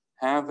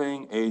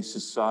having a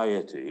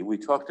society. We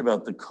talked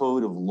about the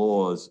code of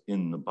laws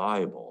in the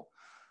Bible.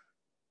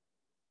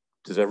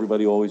 Does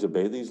everybody always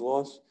obey these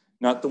laws?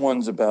 Not the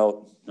ones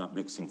about not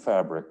mixing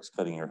fabrics,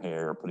 cutting your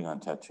hair, putting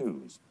on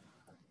tattoos.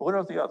 But what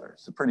about the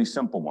others? The pretty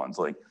simple ones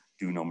like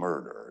do no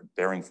murder,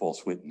 bearing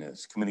false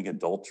witness, committing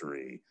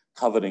adultery,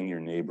 coveting your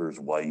neighbor's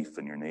wife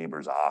and your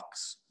neighbor's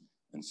ox,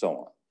 and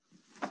so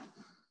on.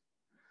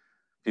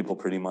 People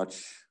pretty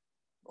much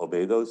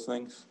obey those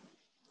things.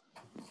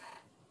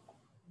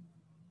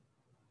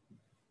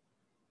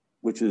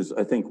 Which is,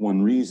 I think,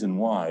 one reason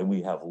why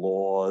we have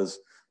laws.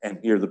 And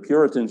here the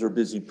Puritans are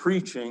busy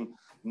preaching,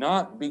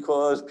 not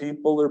because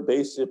people are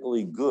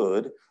basically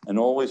good and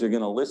always are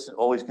going to listen,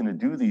 always going to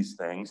do these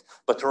things,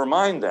 but to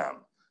remind them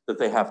that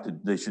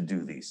they should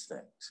do these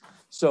things.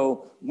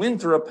 So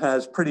Winthrop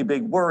has pretty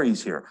big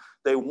worries here.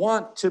 They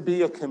want to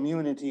be a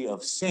community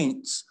of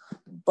saints,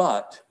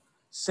 but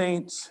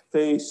saints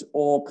face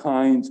all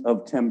kinds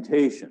of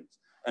temptations.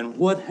 And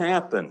what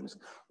happens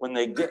when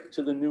they get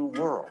to the new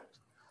world?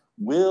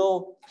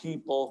 Will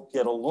people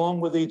get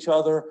along with each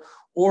other,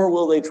 or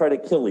will they try to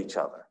kill each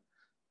other?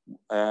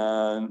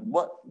 And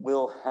what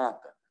will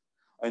happen?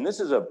 And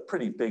this is a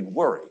pretty big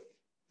worry.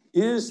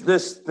 Is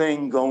this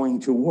thing going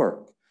to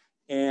work?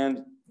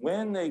 And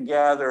when they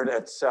gathered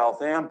at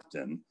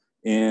Southampton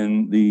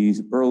in the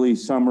early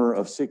summer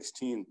of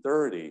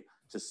 1630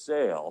 to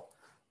sail,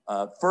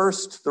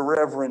 first the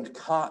Reverend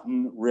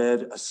Cotton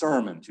read a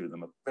sermon to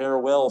them, a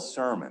farewell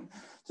sermon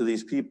to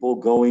these people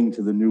going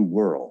to the New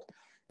World.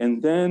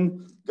 And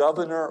then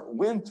Governor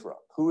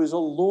Winthrop, who is a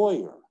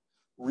lawyer,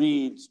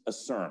 reads a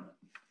sermon.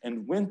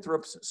 And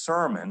Winthrop's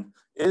sermon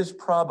is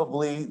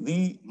probably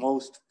the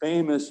most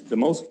famous, the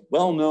most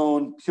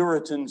well-known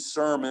Puritan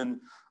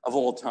sermon of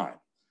all time.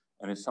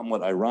 And it's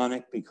somewhat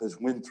ironic because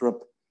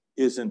Winthrop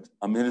isn't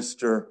a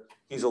minister,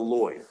 he's a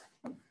lawyer.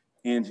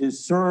 And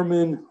his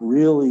sermon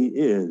really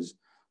is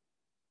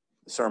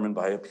a sermon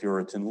by a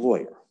Puritan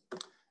lawyer.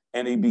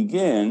 And he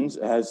begins,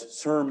 as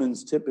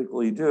sermons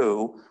typically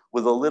do,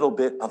 with a little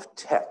bit of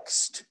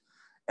text.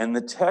 And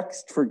the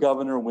text for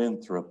Governor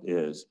Winthrop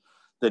is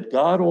that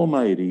God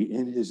Almighty,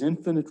 in his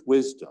infinite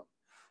wisdom,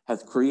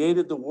 hath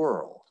created the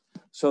world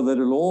so that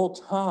at all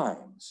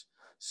times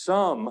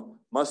some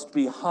must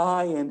be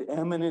high and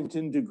eminent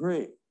in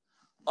degree,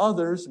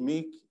 others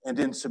meek and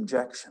in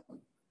subjection.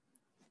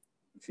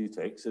 Which he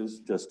takes as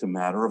just a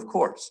matter of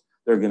course.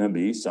 There are going to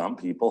be some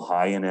people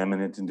high and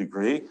eminent in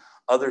degree,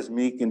 others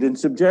meek and in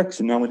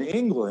subjection. Now in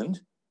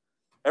England,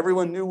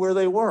 everyone knew where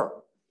they were.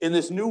 In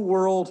this new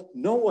world,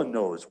 no one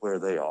knows where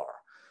they are.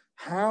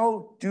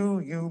 How do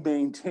you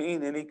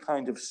maintain any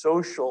kind of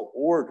social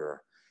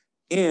order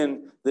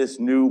in this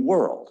new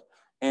world?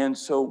 And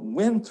so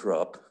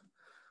Winthrop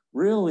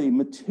really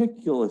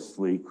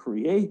meticulously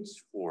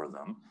creates for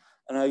them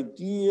an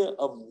idea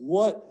of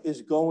what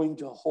is going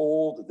to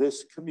hold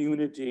this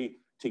community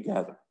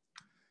together.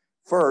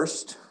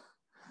 First,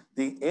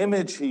 the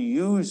image he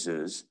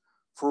uses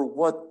for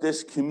what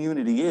this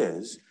community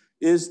is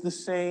the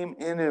same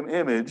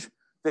image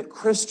that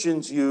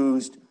Christians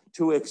used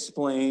to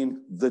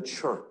explain the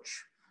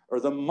church, or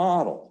the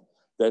model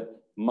that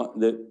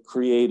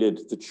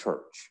created the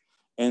church.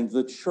 And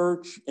the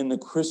church, in the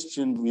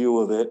Christian view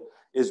of it,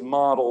 is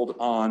modeled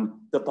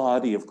on the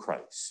body of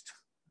Christ.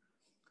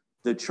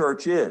 The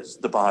church is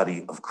the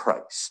body of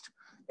Christ.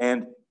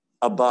 And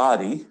a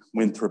body,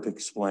 Winthrop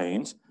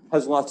explains,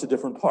 has lots of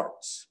different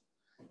parts.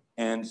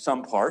 And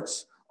some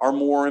parts are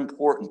more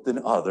important than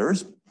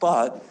others,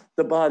 but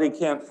the body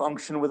can't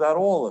function without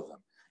all of them.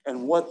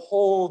 And what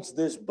holds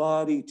this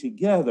body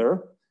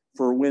together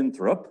for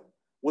Winthrop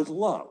was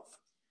love.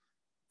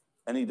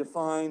 And he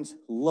defines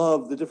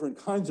love, the different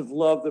kinds of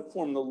love that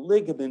form the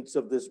ligaments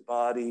of this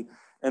body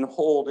and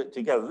hold it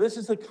together. This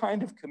is the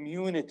kind of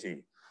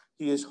community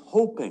he is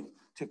hoping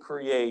to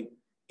create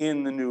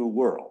in the new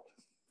world.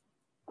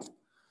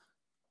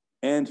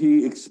 And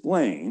he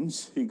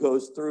explains, he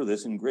goes through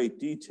this in great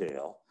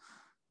detail,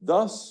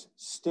 thus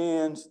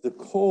stands the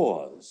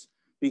cause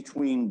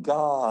between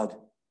God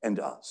and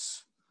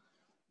us.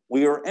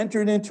 We are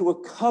entered into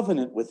a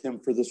covenant with him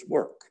for this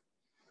work.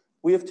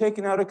 We have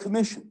taken out a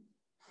commission.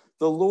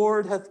 The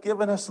Lord hath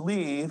given us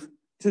leave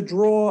to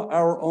draw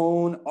our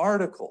own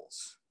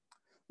articles.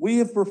 We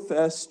have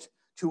professed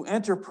to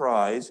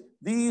enterprise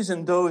these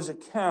and those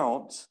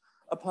accounts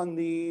upon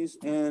these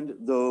and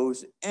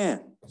those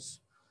ends.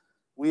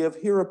 We have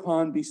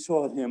hereupon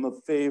besought him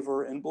of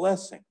favor and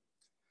blessing.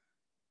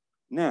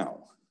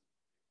 Now,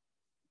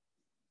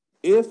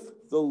 if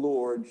the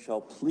Lord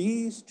shall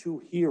please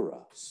to hear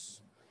us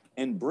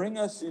and bring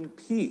us in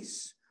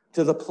peace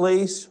to the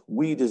place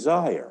we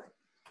desire,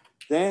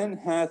 then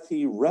hath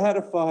he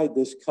ratified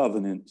this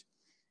covenant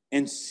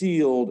and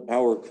sealed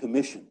our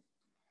commission,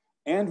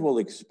 and will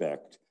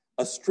expect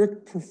a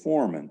strict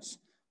performance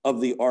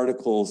of the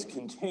articles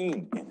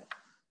contained in it.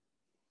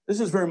 This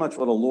is very much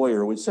what a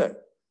lawyer would say.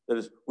 That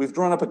is, we've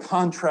drawn up a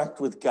contract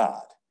with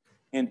God.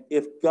 And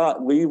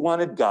we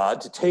wanted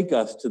God to take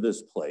us to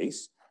this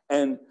place,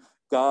 and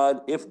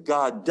if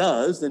God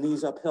does, then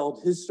he's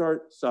upheld his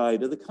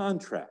side of the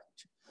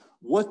contract.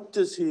 What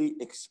does he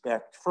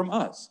expect from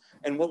us?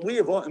 And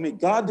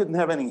God didn't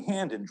have any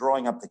hand in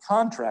drawing up the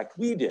contract,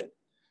 we did.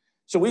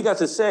 So we got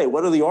to say,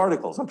 what are the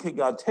articles? Okay,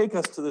 God, take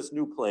us to this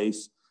new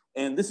place,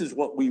 and this is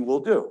what we will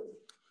do.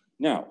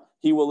 Now,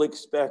 he will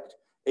expect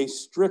a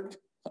strict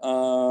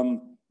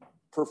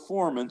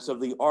performance of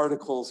the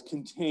articles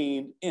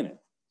contained in it.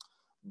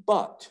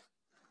 But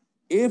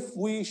if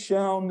we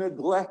shall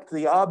neglect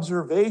the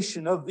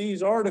observation of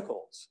these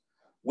articles,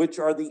 which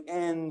are the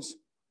ends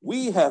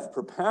we have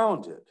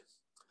propounded,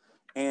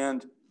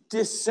 and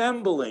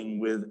dissembling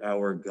with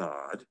our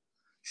God,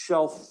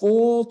 shall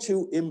fall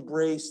to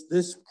embrace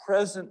this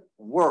present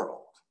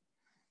world,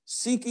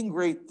 seeking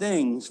great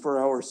things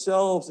for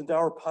ourselves and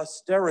our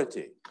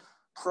posterity,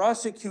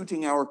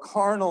 prosecuting our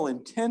carnal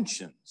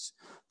intentions,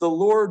 the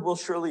Lord will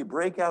surely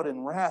break out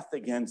in wrath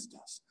against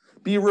us,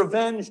 be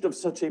revenged of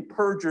such a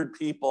perjured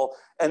people,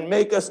 and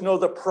make us know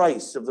the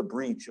price of the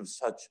breach of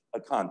such a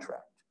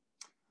contract.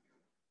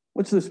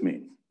 What's this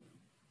mean?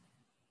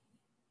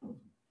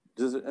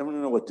 Does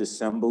everyone know what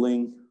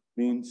dissembling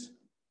means?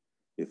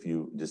 If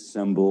you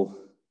dissemble,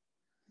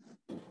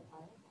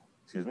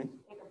 excuse me?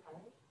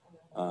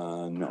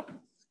 No,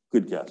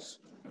 good guess.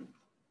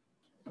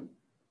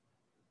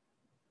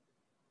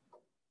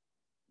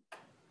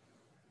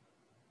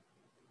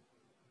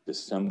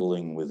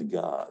 Dissembling with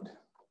God.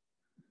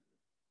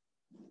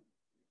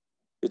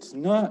 It's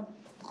not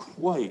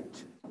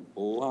quite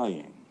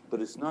lying,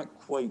 but it's not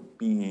quite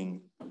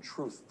being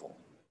truthful.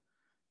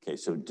 Okay,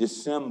 so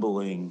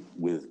dissembling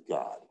with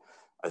God.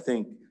 I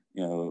think,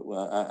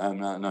 I'm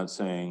not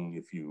saying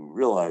if you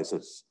realize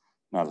it's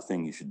not a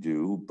thing you should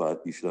do,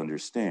 but you should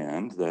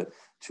understand that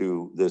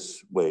to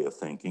this way of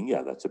thinking,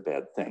 yeah, that's a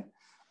bad thing.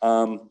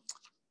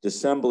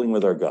 Dissembling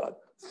with our God.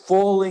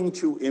 Falling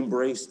to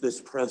embrace this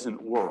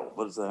present world.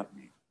 What does that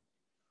mean?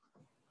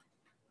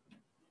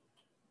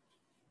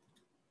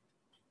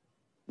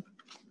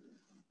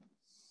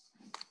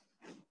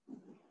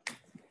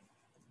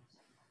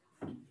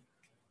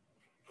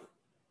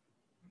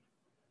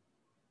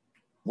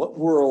 What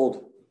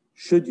world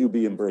should you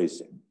be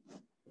embracing?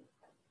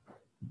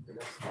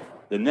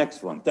 The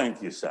next one.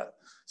 Thank you, Seth.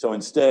 So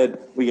instead,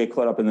 we get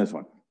caught up in this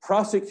one.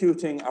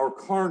 Prosecuting our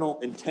carnal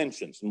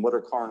intentions. And what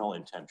are carnal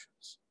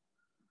intentions?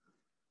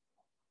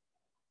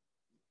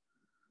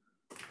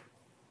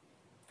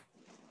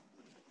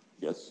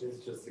 Yes?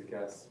 It's just a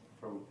guess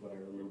from what I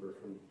remember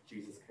from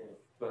Jesus' camp.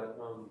 But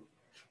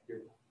you're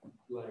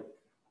like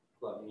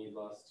gluttony,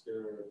 lust,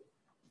 or...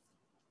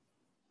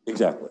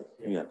 Exactly.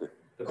 Yeah.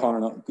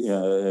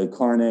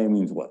 Carne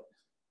means what?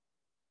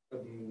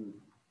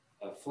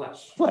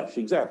 Flesh. Flesh,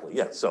 exactly.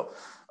 Yeah. So,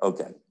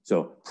 okay.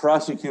 So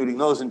prosecuting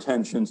those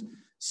intentions,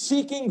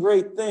 seeking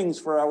great things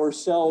for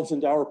ourselves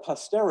and our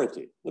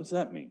posterity. What does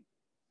that mean?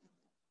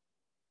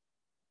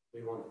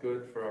 We want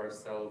good for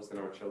ourselves and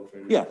our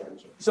children. Yeah.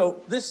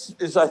 So this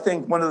is, I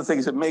think, one of the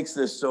things that makes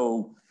this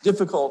so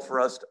difficult for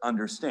us to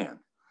understand.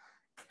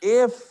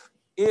 If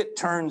it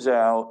turns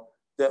out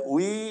that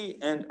we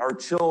and our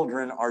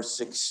children are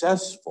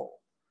successful,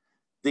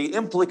 the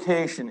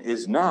implication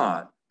is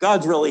not,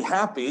 God's really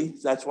happy,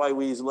 that's why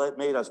he's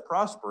made us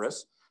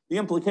prosperous. The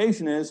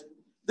implication is,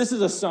 this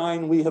is a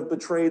sign we have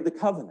betrayed the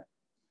covenant.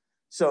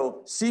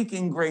 So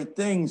seeking great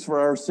things for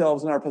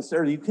ourselves and our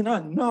posterity, you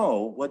cannot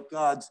know what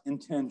God's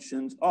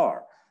intentions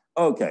are.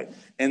 Okay,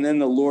 and then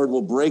the Lord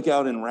will break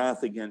out in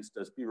wrath against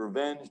us, be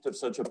revenged of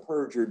such a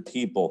perjured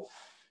people.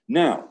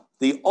 Now,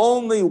 the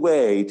only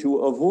way to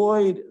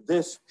avoid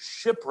this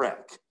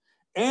shipwreck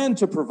and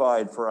to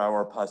provide for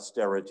our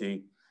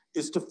posterity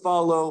is to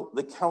follow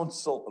the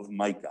counsel of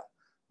Micah.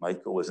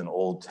 Micah was an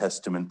Old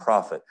Testament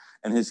prophet,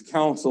 and his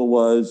counsel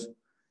was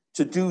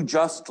to do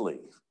justly,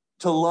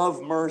 to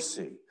love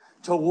mercy,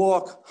 to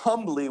walk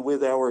humbly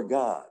with our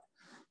God.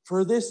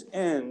 For this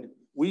end,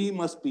 we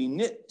must be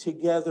knit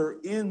together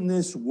in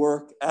this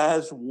work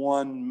as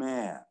one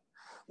man.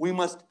 We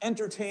must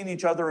entertain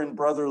each other in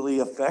brotherly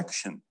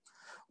affection.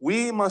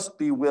 We must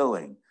be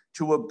willing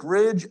to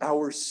abridge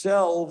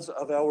ourselves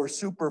of our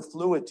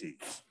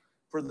superfluities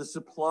for the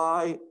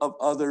supply of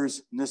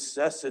others'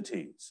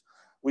 necessities.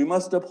 We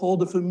must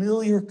uphold a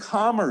familiar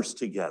commerce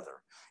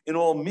together in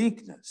all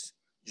meekness,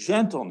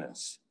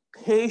 gentleness,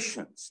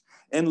 patience,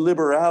 and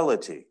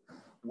liberality.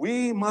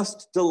 We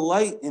must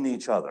delight in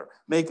each other,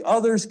 make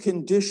others'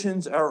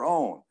 conditions our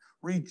own,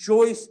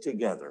 rejoice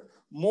together,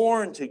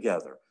 mourn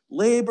together,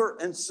 labor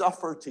and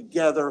suffer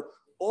together,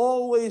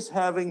 always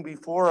having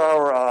before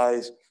our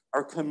eyes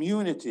our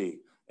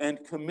community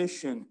and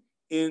commission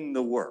in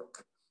the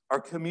work. Our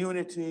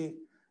community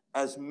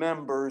as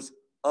members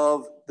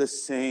of the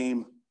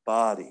same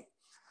body.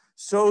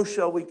 So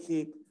shall we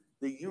keep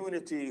the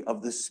unity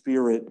of the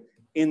Spirit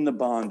in the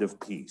bond of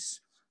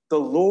peace. The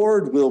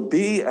Lord will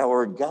be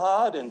our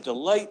God and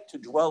delight to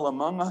dwell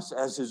among us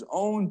as his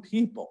own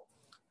people,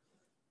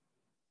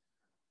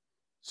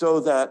 so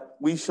that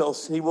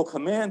he will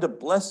command a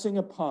blessing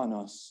upon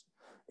us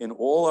in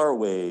all our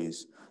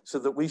ways, so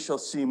that we shall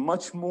see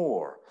much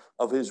more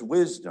of his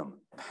wisdom,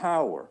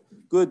 power,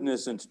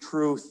 goodness, and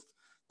truth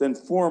than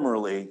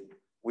formerly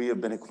we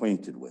have been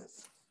acquainted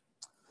with.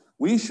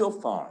 We shall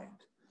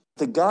find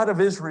the God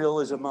of Israel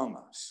is among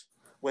us.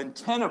 When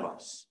 10 of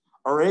us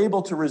are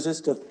able to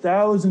resist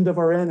 1,000 of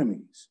our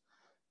enemies,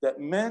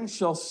 that men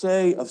shall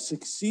say of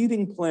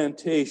succeeding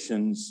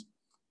plantations,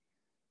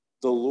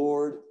 the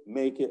Lord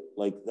make it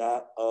like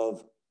that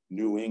of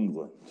New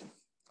England.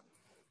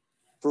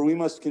 For we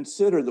must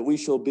consider that we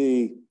shall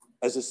be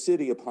as a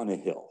city upon a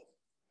hill.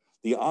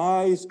 The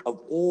eyes of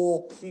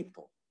all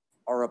people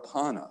are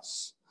upon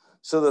us,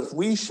 so that if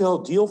we shall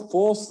deal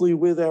falsely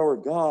with our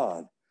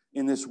God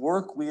in this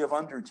work we have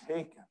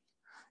undertaken,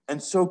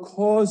 and so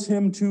cause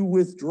him to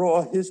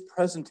withdraw his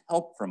present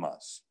help from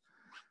us,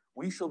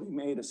 we shall be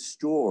made a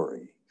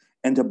story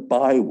and a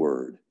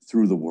byword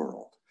through the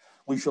world.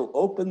 We shall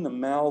open the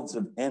mouths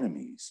of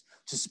enemies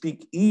to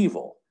speak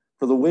evil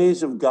for the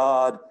ways of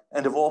God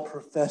and of all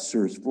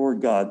professors for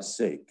God's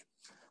sake.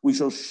 We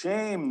shall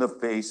shame the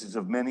faces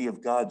of many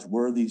of God's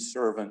worthy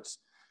servants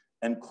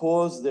and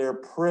cause their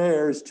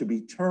prayers to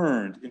be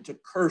turned into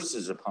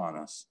curses upon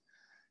us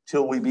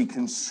till we be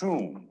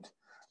consumed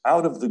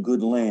out of the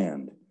good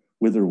land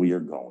whither we are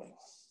going.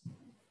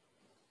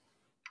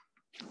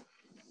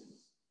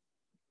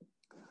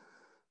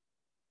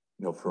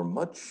 You know, for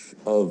much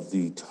of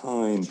the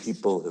time,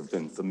 people have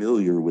been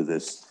familiar with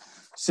this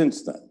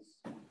since then.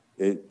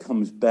 It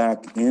comes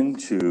back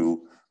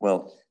into,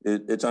 well,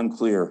 it's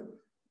unclear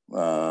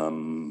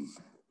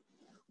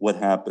what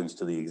happens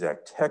to the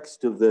exact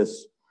text of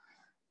this,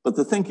 but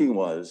the thinking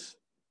was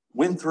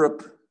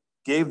Winthrop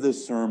gave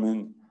this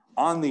sermon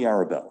on the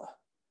Arabella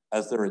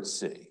as they're at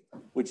sea,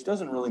 which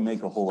doesn't really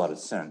make a whole lot of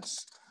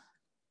sense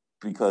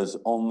because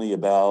only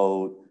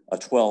about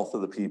 1/12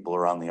 of the people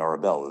are on the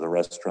Arabella, the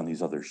rest are on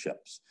these other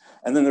ships.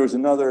 And then there was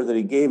another that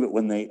he gave it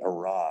when they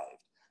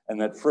arrived. And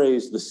that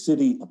phrase, the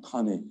city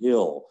upon a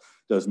hill,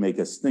 does make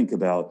us think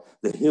about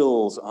the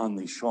hills on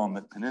the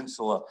Shawmut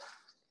Peninsula.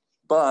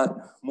 But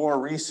more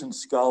recent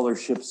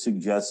scholarship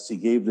suggests he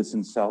gave this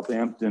in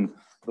Southampton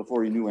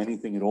before he knew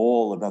anything at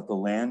all about the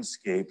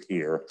landscape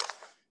here.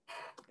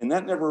 And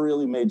that never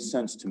really made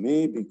sense to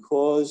me,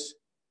 because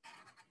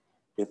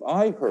if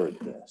I heard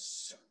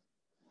this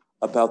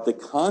about the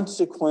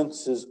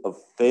consequences of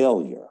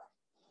failure,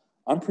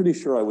 I'm pretty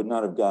sure I would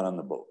not have got on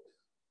the boat.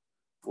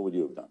 What would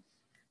you have done?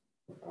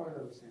 I would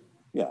have the same.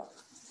 Yeah.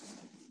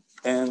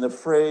 And the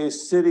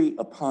phrase city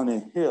upon a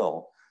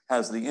hill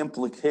has the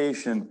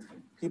implication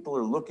people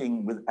are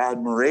looking with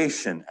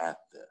admiration at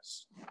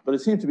this. But it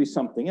seems to be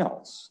something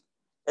else.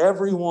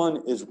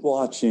 Everyone is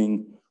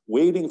watching,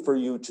 waiting for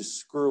you to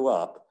screw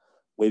up,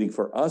 waiting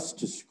for us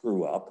to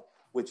screw up,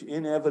 which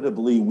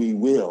inevitably we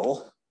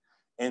will.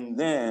 And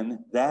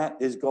then that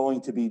is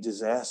going to be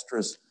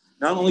disastrous,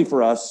 not only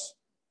for us,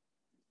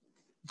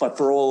 but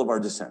for all of our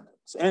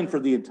descendants and for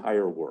the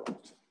entire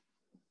world.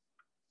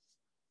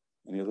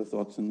 Any other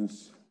thoughts on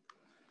this?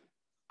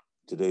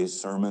 Today's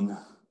sermon,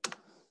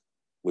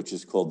 which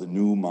is called the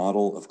New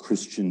Model of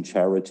Christian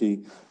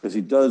Charity, because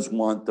he does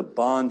want the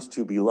bond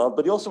to be loved,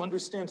 but he also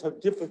understands how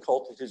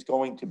difficult it is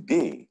going to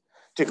be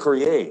to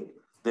create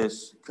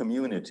this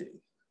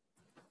community.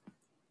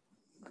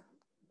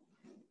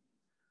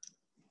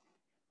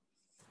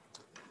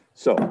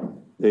 So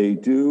they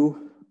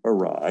do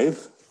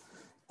arrive,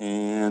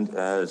 and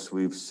as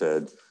we've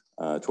said,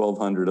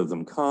 1,200 of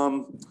them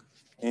come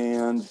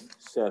and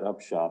set up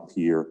shop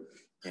here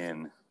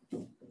in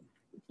the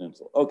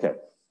peninsula. Okay,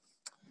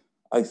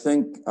 I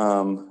think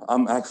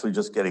I'm actually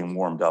just getting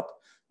warmed up,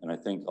 and I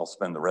think I'll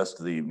spend the rest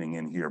of the evening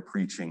in here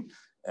preaching,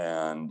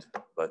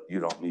 but you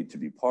don't need to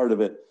be part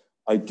of it.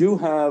 I do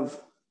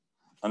have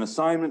an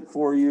assignment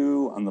for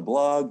you on the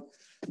blog,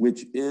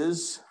 which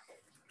is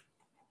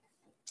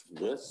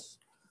this.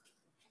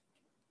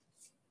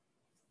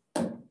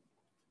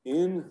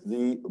 In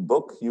the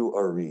book you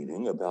are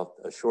reading about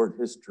a short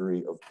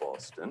history of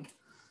Boston,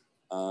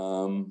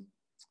 the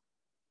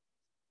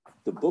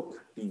book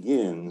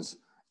begins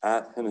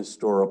at an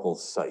historical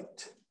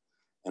site.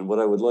 And what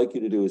I would like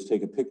you to do is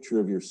take a picture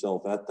of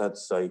yourself at that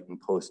site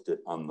and post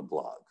it on the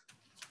blog.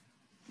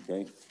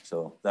 Okay,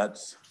 so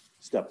that's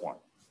step one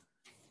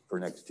for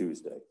next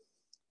Tuesday.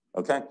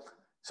 Okay,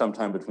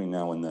 sometime between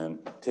now and then,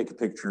 take a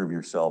picture of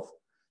yourself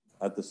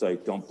at the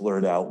site. Don't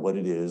blurt out what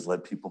it is.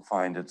 Let people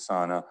find it,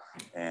 Sana.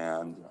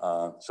 And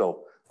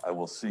so I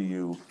will see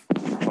you.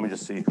 Let me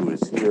just see who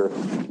is here.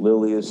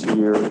 Lily is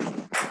here.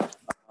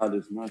 Ahmad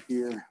is not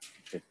here.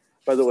 Okay.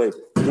 By the way,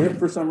 if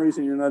for some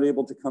reason you're not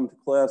able to come to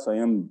class, I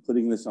am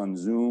putting this on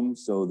Zoom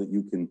so that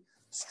you can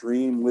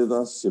stream with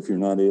us if you're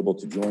not able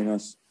to join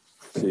us.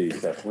 Let's see,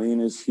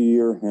 Kathleen is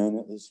here.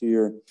 Hannah is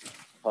here.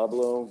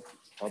 Pablo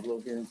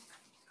here.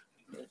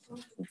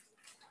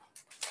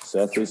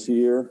 Seth is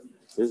here.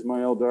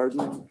 Ismail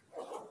Darden.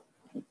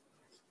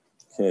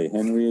 Okay,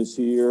 Henry is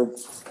here.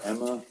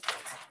 Emma?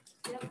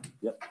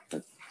 Yep.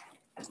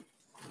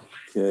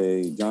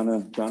 Okay,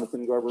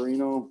 Jonathan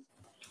Garbarino?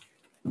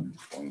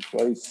 Going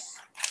twice.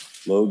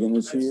 Logan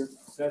is here.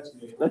 That's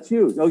me. That's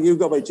you. Oh, you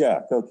go by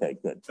Jack. Okay,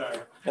 good. Sorry.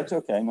 That's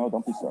okay. No,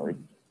 don't be sorry.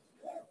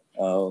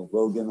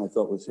 Logan, I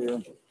thought was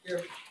here.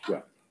 Here.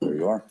 Yeah, there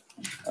you are.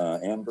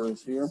 Amber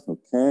is here.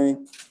 Okay.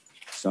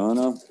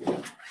 Sana.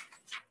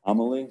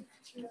 Amelie.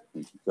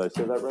 Did I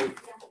say that right?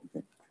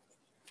 Okay.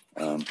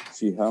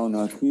 Shihao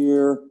not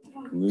here.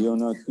 Leo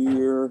not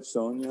here.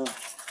 Sonia.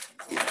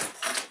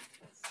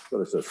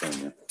 What is that,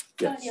 Sonia?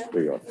 Yes,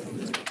 there you are.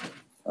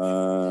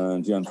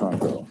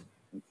 Gianfranco.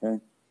 Okay.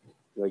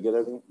 Did I get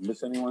everything?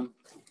 Miss anyone?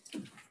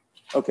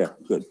 Okay,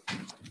 good.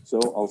 So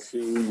I'll see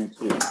you next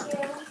week.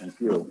 Thank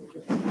you.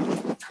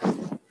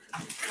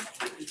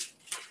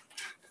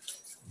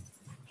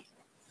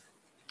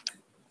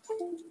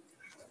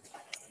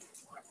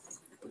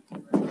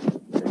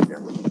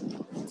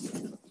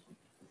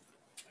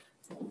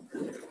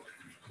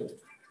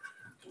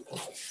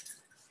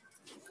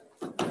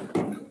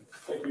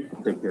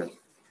 Take care.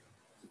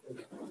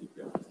 Take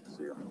care.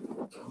 See you.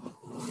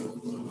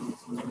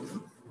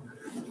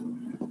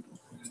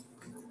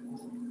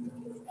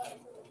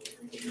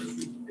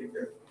 Take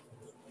care.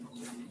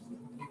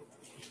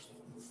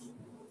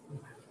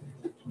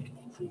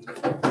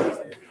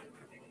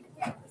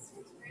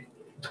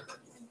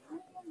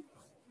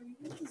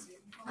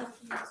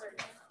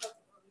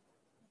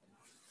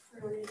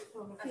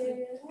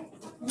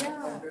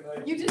 Yeah,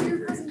 you did your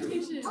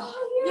presentation.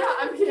 Oh, yeah,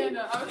 I'm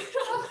Hannah. I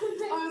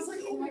was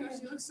like, oh my gosh,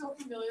 you look so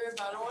familiar,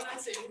 but I don't want to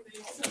say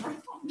anything. So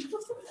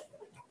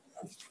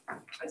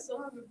I still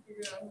haven't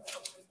figured out how to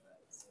open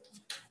that. So.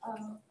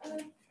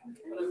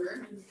 Whatever.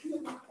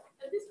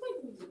 At this point,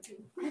 we need to.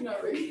 I know,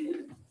 right?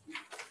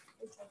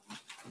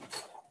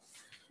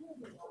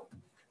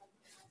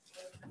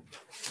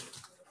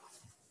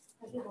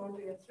 I did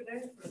laundry yesterday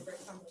for the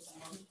first time with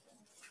my mom.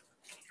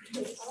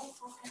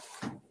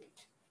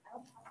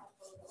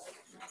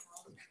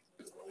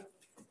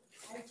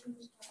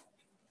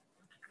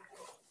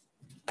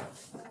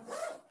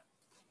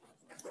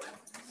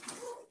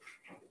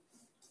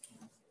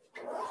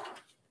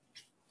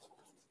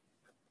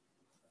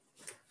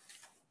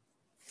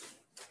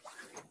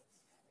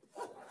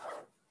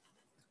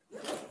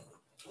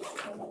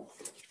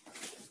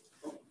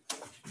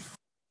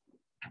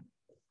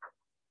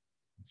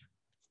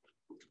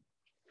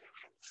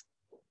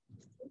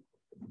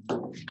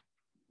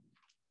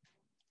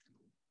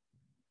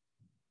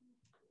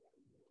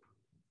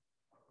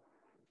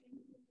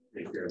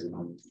 Take care,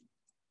 everyone.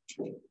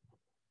 Good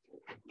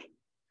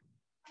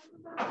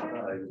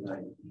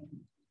night.